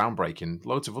groundbreaking.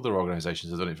 Loads of other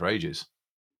organizations have done it for ages.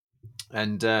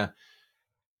 And there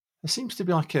seems to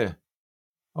be like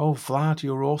oh, Vlad,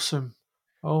 you're awesome.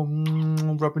 Oh,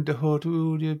 Robin da Hood.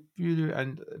 Ooh,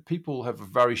 and people have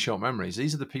very short memories.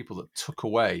 These are the people that took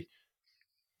away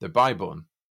the buy button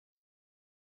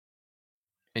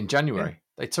in January. Yeah.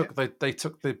 They took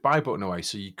the buy button away,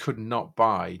 so you could not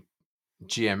buy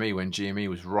GME when GME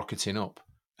was rocketing up.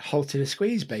 Halted the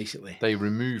squeeze, basically. They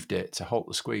removed it to halt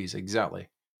the squeeze, exactly.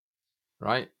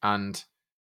 Right? And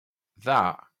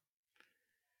that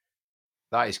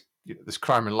is, there's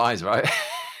crime and lies, right?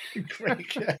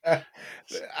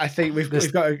 I think we've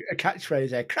got a catchphrase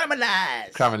there. Crime and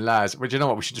lies. Crime and lies. Well, do you know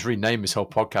what? We should just rename this whole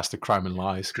podcast to Crime and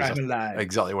Lies. Crime and lies.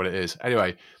 Exactly what it is.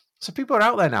 Anyway, so people are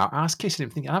out there now ass kissing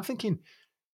him, and I'm thinking,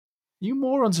 have you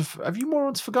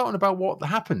morons forgotten about what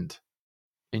happened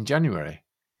in January?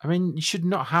 I mean, you should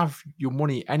not have your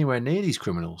money anywhere near these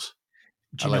criminals.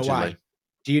 Do you know why?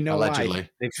 Do you know why?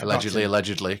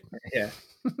 Allegedly. Yeah.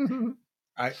 Do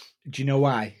you know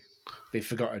why they've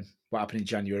forgotten what happened in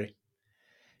January?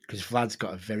 Because Vlad's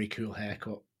got a very cool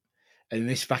haircut. And in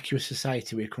this vacuous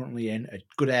society we're currently in, a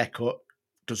good haircut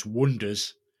does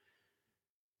wonders.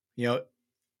 A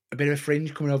bit of a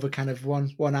fringe coming over kind of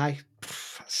one eye.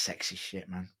 That's sexy shit,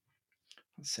 man.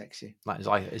 That's sexy.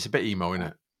 It's a bit emo, isn't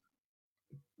it?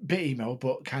 Bit emo,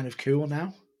 but kind of cool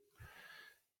now.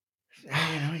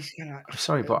 He's gonna. I'm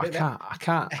sorry, but I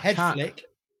can't. Head flick.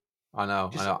 I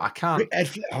know. I can't. Head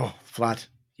flick. Oh, Vlad.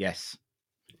 Yes.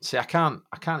 See, I can't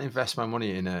invest my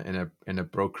money in a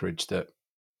brokerage that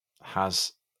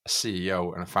has a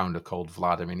CEO and a founder called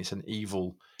Vlad. I mean, it's an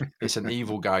evil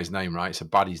guy's name, right? It's a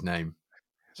baddie's name.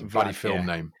 It's a baddie film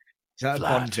name. Is that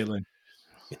Vlad. A Bond villain?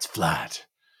 It's Vlad.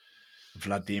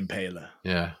 Vlad the Impaler.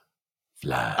 Yeah.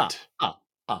 Vlad.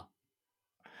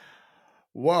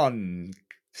 One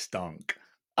stonk.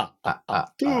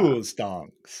 Two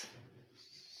stonks.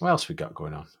 What else we got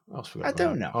going on? I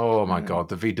don't know. Oh my God,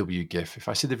 the VW GIF. If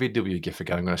I see the VW GIF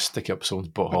again, I'm going to stick it up someone's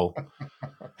butthole.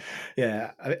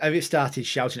 Yeah. Have you started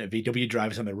shouting at VW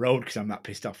drivers on the road because I'm that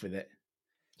pissed off with it?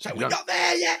 So we're not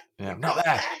there yet. Yeah, not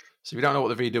there. So if you don't know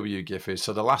what the VW GIF is,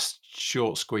 so the last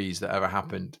short squeeze that ever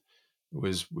happened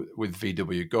was with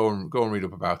VW. Go and read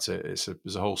up about it.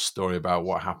 There's a whole story about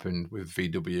what happened with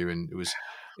VW, and it was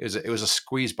a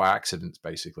squeeze by accident,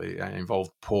 basically. It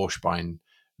involved Porsche buying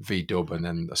VW, and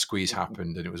then a squeeze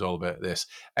happened, and it was all about this.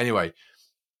 Anyway,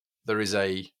 there is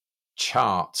a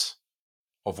chart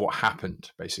of what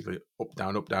happened, basically up,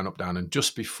 down, up, down, up, down, and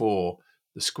just before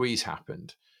the squeeze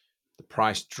happened, the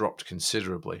price dropped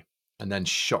considerably and then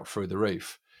shot through the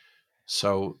roof.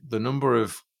 So the number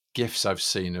of GIFs I've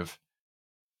seen of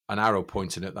an arrow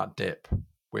pointing at that dip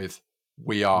with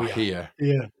 "We are here."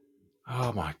 Yeah.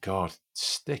 Oh my God,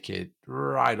 stick it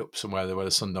right up somewhere where the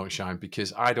sun don't shine,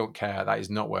 because I don't care. That is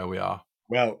not where we are.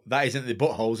 Well, that isn't the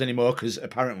buttholes anymore, because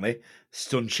apparently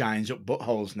sun shines up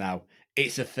buttholes now.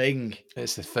 It's a thing.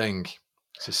 It's the thing.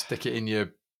 So stick it in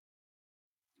your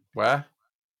where?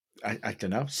 I don't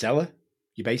know. Cellar?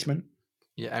 Your basement?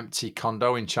 Your empty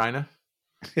condo in China.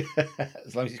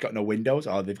 As long as it's got no windows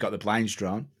or they've got the blinds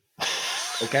drawn.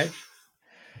 Okay.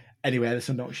 Anywhere the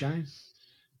sun don't shine.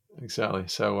 Exactly.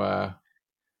 So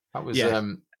that was Yeah.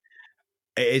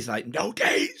 It is like no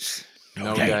dates.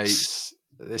 no dates.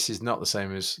 This is not the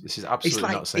same as. This is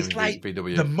absolutely not the same as like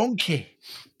VW. the monkey,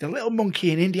 the little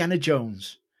monkey in Indiana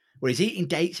Jones, where he's eating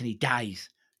dates and he dies.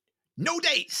 No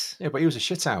dates. Yeah, but he was a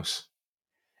shithouse.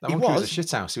 That monkey was a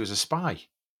shithouse. He was a spy.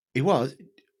 He was.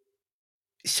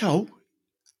 So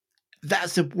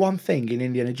that's the one thing in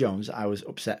Indiana Jones I was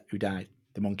upset who died.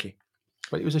 The monkey.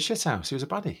 But he was a shithouse. He was a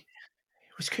baddie.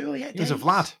 It was cool. Yeah, he was a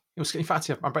Vlad. It was, in fact,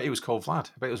 I bet he was called Vlad.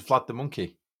 I bet it was Vlad the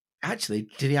monkey. Actually,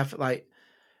 did he have like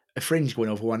a fringe going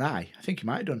over one eye? I think he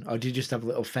might have done. Or did he just have a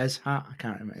little fez hat? I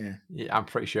can't remember. Yeah, I'm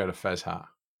pretty sure he had a fez hat.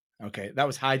 Okay, that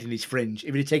was hiding his fringe.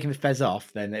 If he'd taken the fez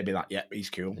off, then it'd be like, yeah, he's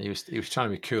cool. He was trying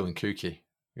to be cool and kooky.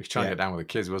 He was trying to get down with the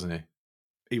kids, wasn't he?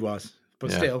 He was.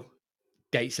 But still,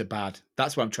 dates are bad.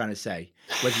 That's what I'm trying to say.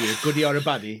 Whether you're a goodie or a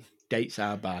baddie, dates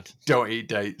are bad. Don't eat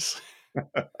dates.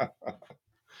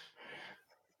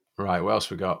 Right, what else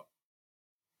we got?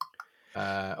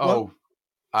 A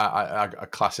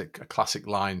classic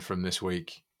line from this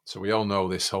week. So we all know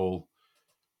this whole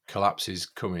collapse is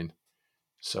coming.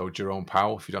 So Jerome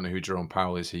Powell, if you don't know who Jerome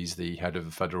Powell is, he's the head of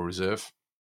the Federal Reserve.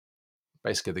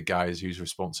 Basically the guy who's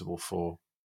responsible for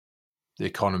the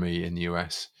economy in the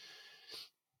US.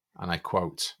 And I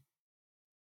quote,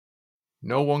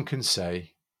 "No one can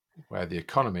say where the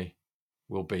economy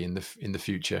will be in the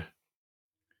future."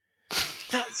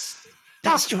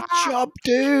 That's your job,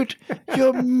 dude.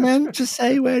 You're meant to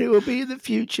say where it will be in the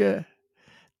future.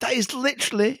 That is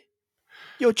literally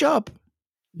your job.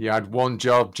 You had one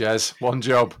job, Jez. One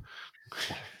job.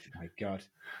 Oh, my God.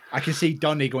 I can see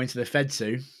Donny going to the Fed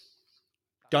soon.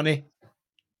 Donny,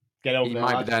 get over there.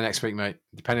 He might be there next week, mate.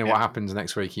 Depending on what happens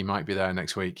next week, he might be there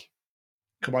next week.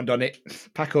 Come on, Donny.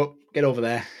 Pack up. Get over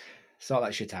there. Sort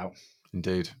that shit out.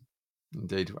 Indeed.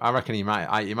 I reckon he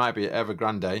might be at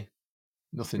Evergrande.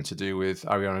 Nothing to do with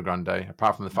Ariana Grande,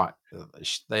 apart from the fact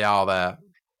that they are their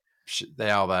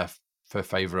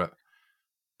favourite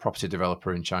property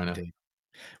developer in China. Indeed.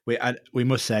 We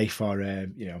must say for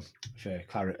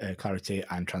clarity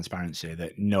and transparency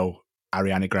that no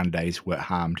Ariana Grandes were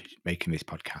harmed making this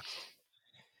podcast.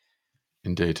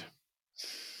 Indeed.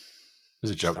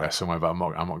 There's a joke there somewhere, but I'm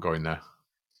not going there.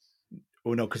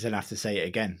 Oh no, because then I have to say it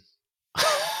again.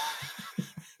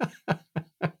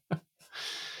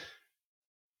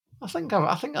 I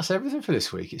think that's everything for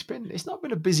this week. It's not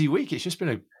been a busy week. It's just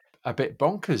been a bit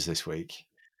bonkers this week.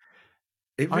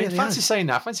 Fancy saying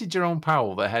that. Fancy Jerome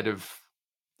Powell, the head of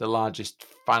the largest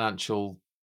financial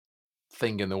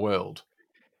thing in the world,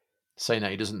 saying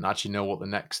that he doesn't actually know what the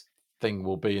next thing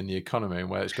will be in the economy and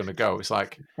where it's going to go. It's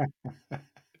like,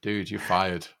 dude, you're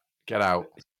fired. Get out.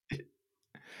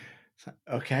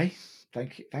 Okay,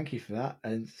 thank you for that.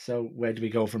 And so, where do we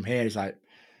go from here? It's like,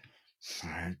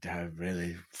 I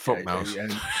really fuck knows.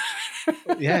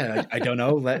 Yeah, I don't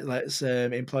know. Let's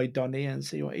employ Donny and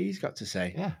see what he's got to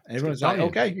say. Yeah, and everyone's like,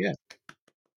 okay, yeah.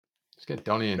 Let's get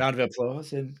Donny in. Round of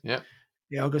applause, and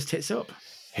the August tits up.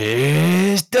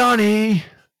 Here's Donny.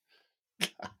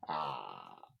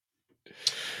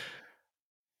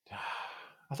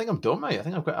 I think I'm done, mate.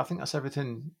 I think that's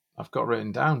everything I've got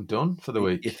written down. Done for the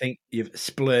week. You think you've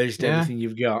splurged everything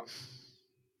you've got?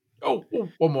 Oh,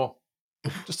 one more.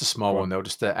 Just a small one though,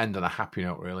 just to end on a happy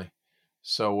note, really.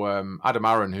 So Adam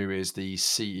Aaron, who is the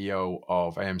CEO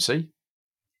of AMC.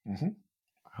 Mm-hmm.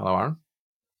 Hello,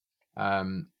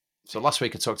 Aaron. So last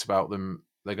week I talked about them.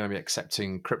 They're going to be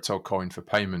accepting crypto coin for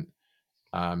payment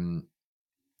over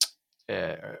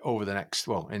the next,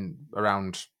 in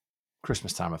around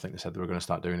Christmas time, I think they said they were going to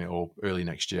start doing it, or early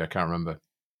next year. I can't remember.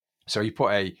 So he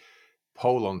put a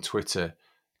poll on Twitter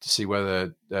to see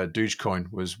whether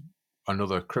Dogecoin was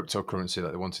another cryptocurrency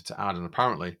that they wanted to add, and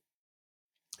apparently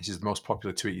this is the most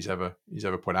popular tweet he's ever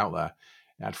put out there.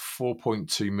 It had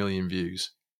 4.2 million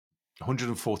views,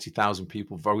 140,000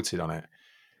 people voted on it,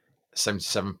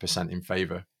 77% in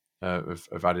favor of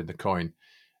adding the coin,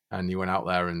 and he went out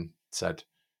there and said,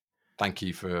 "Thank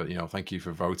you for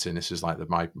voting. This is like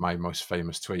my most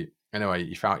famous tweet." Anyway,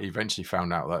 he eventually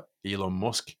found out that Elon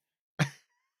Musk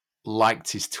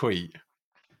liked his tweet,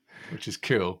 which is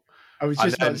cool. I was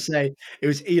just about to say, it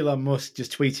was Elon Musk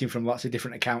just tweeting from lots of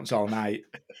different accounts all night.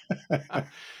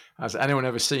 Has anyone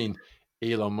ever seen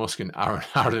Elon Musk and Aaron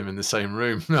Adam in the same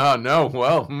room? No.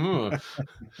 Well,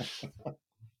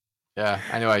 yeah.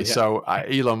 Anyway, so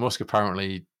Elon Musk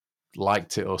apparently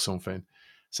liked it or something.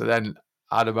 So then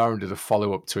Adam Aaron did a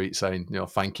follow-up tweet saying,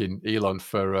 thanking Elon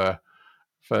for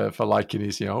liking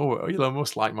his, Elon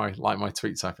Musk like my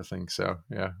tweet type of thing. So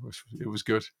yeah, it was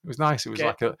good. It was nice. It was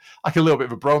like a little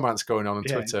bit of a bromance going on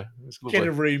Twitter. It was lovely. Get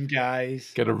a room,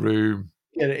 guys. Get a room.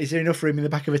 Is there enough room in the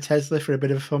back of a Tesla for a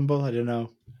bit of a fumble? I don't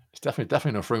know. It's definitely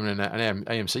enough room in an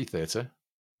AMC theatre.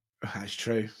 That's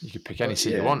true. You could pick any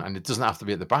seat you want, and it doesn't have to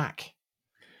be at the back.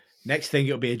 Next thing,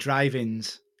 it'll be a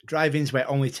drive-ins. Drive-ins where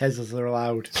only Teslas are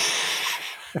allowed.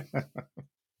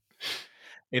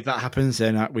 If that happens,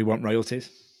 then we want royalties.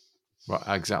 Right,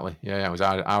 exactly. Yeah, it was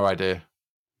our idea.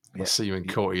 I'll see you in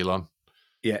court, Elon.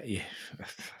 Yeah. I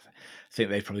think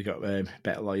they've probably got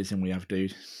better lawyers than we have,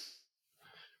 dude.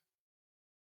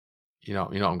 You know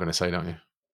what I'm going to say, don't you?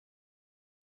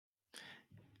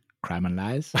 Crime and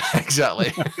lies.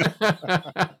 Exactly.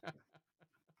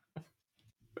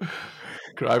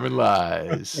 Crime and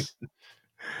lies.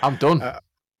 I'm done.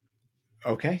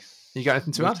 Okay. You got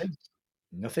anything to add?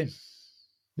 Nothing.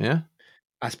 Yeah.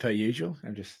 As per usual,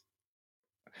 I'm just.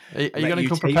 Are you going to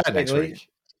come prepared next week?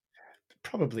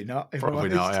 Probably not. Probably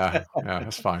not. Yeah,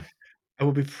 that's fine. I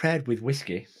will be prepared with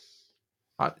whiskey.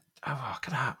 Look at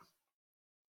that.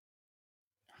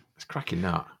 It's cracking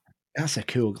that. That's a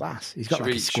cool glass. He's got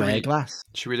a square glass.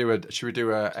 Should we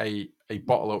do a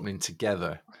bottle opening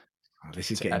together? Oh,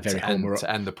 this is getting very homoerotic.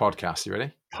 To end the podcast. You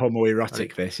ready?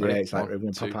 Homoerotic. This, ready? Yeah. It's like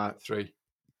 1, 2, pop out. 3.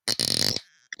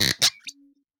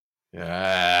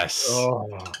 Yes. Oh.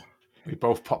 We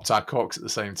both popped our corks at the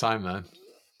same time, then.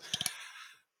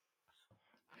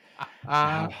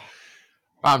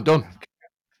 I'm done.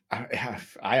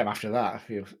 I am after that. I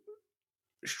feel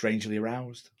strangely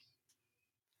aroused.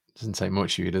 Doesn't take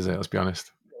much of you, does it? Let's be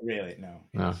honest. Really? No.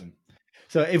 It doesn't.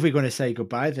 So if we're going to say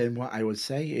goodbye, then what I would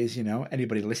say is,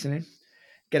 anybody listening,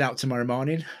 get out tomorrow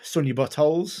morning, sun your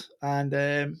buttholes,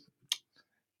 and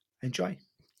enjoy.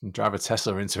 And drive a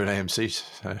Tesla into an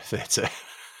AMC theatre.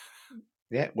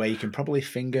 Yeah, where you can probably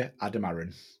finger Adam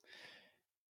Aaron.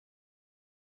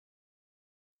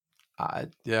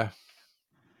 Yeah.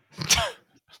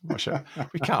 We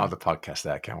can't have the podcast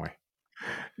there, can we?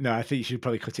 No, I think you should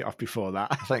probably cut it off before that.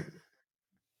 I think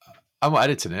I'm not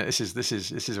editing it. This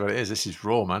is what it is. This is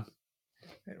raw, man.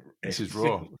 This is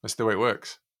raw. That's the way it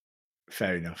works.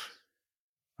 Fair enough.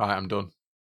 All right, I'm done.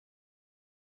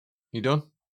 You done?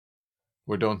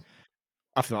 We're done.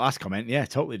 After the last comment, yeah,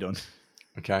 totally done.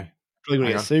 Okay. Probably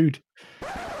going to get sued.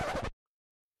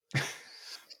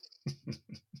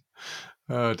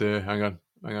 Oh dear. Hang on.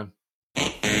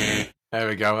 There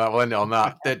we go. That will end it on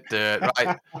that.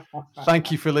 Right.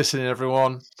 Thank you for listening,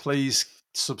 everyone. Please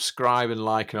subscribe and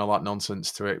like and all that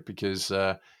nonsense to it, because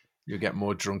you'll get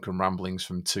more drunken ramblings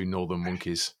from two northern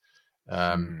monkeys.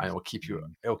 And it'll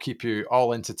keep you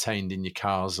all entertained in your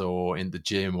cars or in the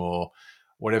gym or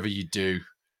whatever you do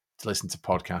to listen to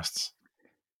podcasts.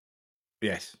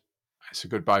 Yes. It's a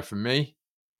goodbye from me.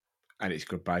 And it's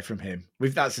goodbye from him.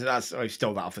 We've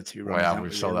stole that off the two runners. Oh, yeah,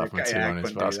 we've stole that from two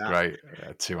runners, but that's great.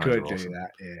 Yeah, 200 Could awesome. do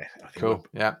that, yeah. Cool.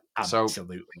 Yeah.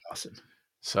 Absolutely awesome.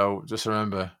 So just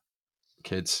remember,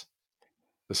 kids,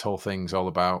 this whole thing's all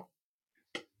about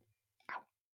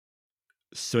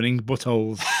sunning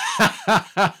buttholes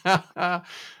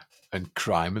and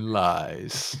crime and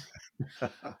lies.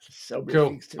 So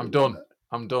cool. I'm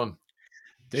done.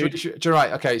 Dude. You're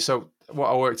right. Okay. So what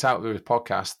I worked out with the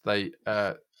podcast, they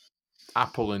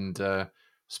Apple and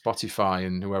Spotify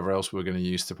and whoever else we're going to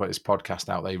use to put this podcast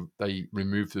out, they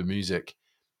removed the music.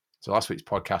 So last week's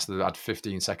podcast, they had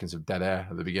 15 seconds of dead air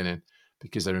at the beginning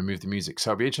because they removed the music. So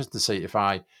it'd be interesting to see if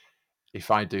I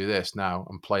do this now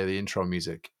and play the intro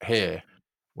music here,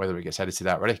 whether it gets edited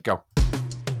out. Ready? Go.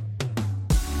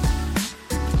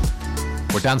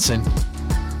 We're dancing.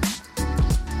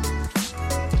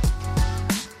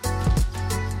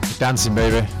 We're dancing,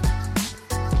 baby.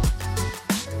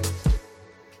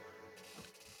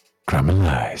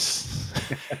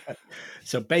 Caramelise.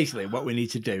 So basically, what we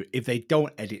need to do, if they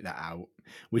don't edit that out,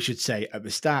 we should say at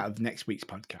the start of next week's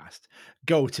podcast,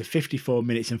 go to 54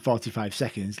 minutes and 45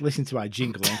 seconds, listen to our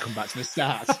jingle, and come back to the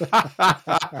start.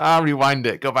 I'll rewind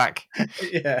it. Go back.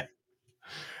 Yeah.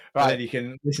 Right. And then you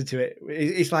can listen to it.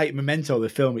 It's like Memento, the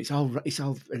film. It's all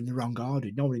in the wrong order.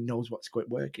 Nobody knows what's quite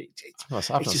working. I've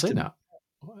not seen that.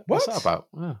 What's that about?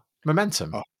 Oh.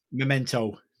 Momentum. Oh,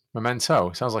 Memento.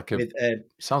 Memento. Sounds like a With,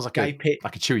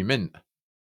 like a chewy mint.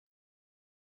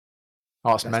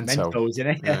 Oh, it's Mento. Mentos, isn't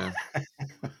it? Yeah.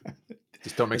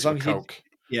 Just don't mix it with Coke.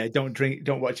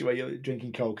 Don't watch it while you're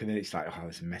drinking Coke, and then it's like, oh,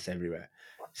 there's a mess everywhere.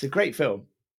 It's a great film.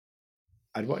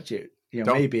 I'd watch it.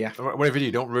 Maybe after. Whatever you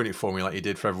do, don't ruin it for me like you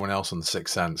did for everyone else on The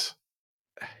Sixth Sense.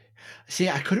 See,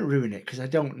 I couldn't ruin it because I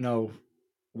don't know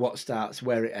what starts,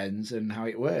 where it ends, and how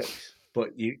it works.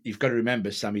 But you've got to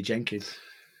remember Sammy Jenkins.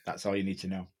 That's all you need to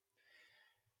know.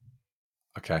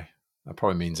 Okay. That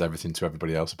probably means everything to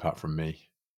everybody else apart from me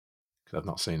because I've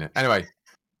not seen it. Anyway,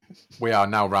 we are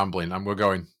now rambling and we're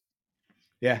going.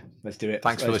 Yeah, let's do it.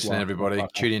 Thanks for listening, everybody.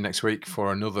 Tune in next week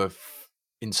for another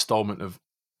installment of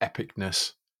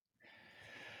epicness.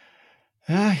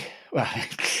 Well,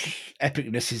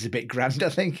 epicness is a bit grand, I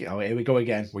think. Oh, here we go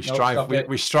again. We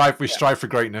strive for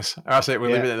greatness. That's it.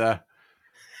 We'll leave it there.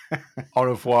 Au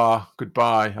revoir.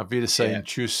 Goodbye. Auf Wiedersehen.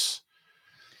 Tschüss.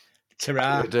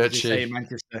 Ta-ra. Dirty. Say in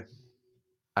Manchester.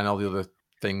 And all the other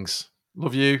things.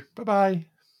 Love you. Bye-bye.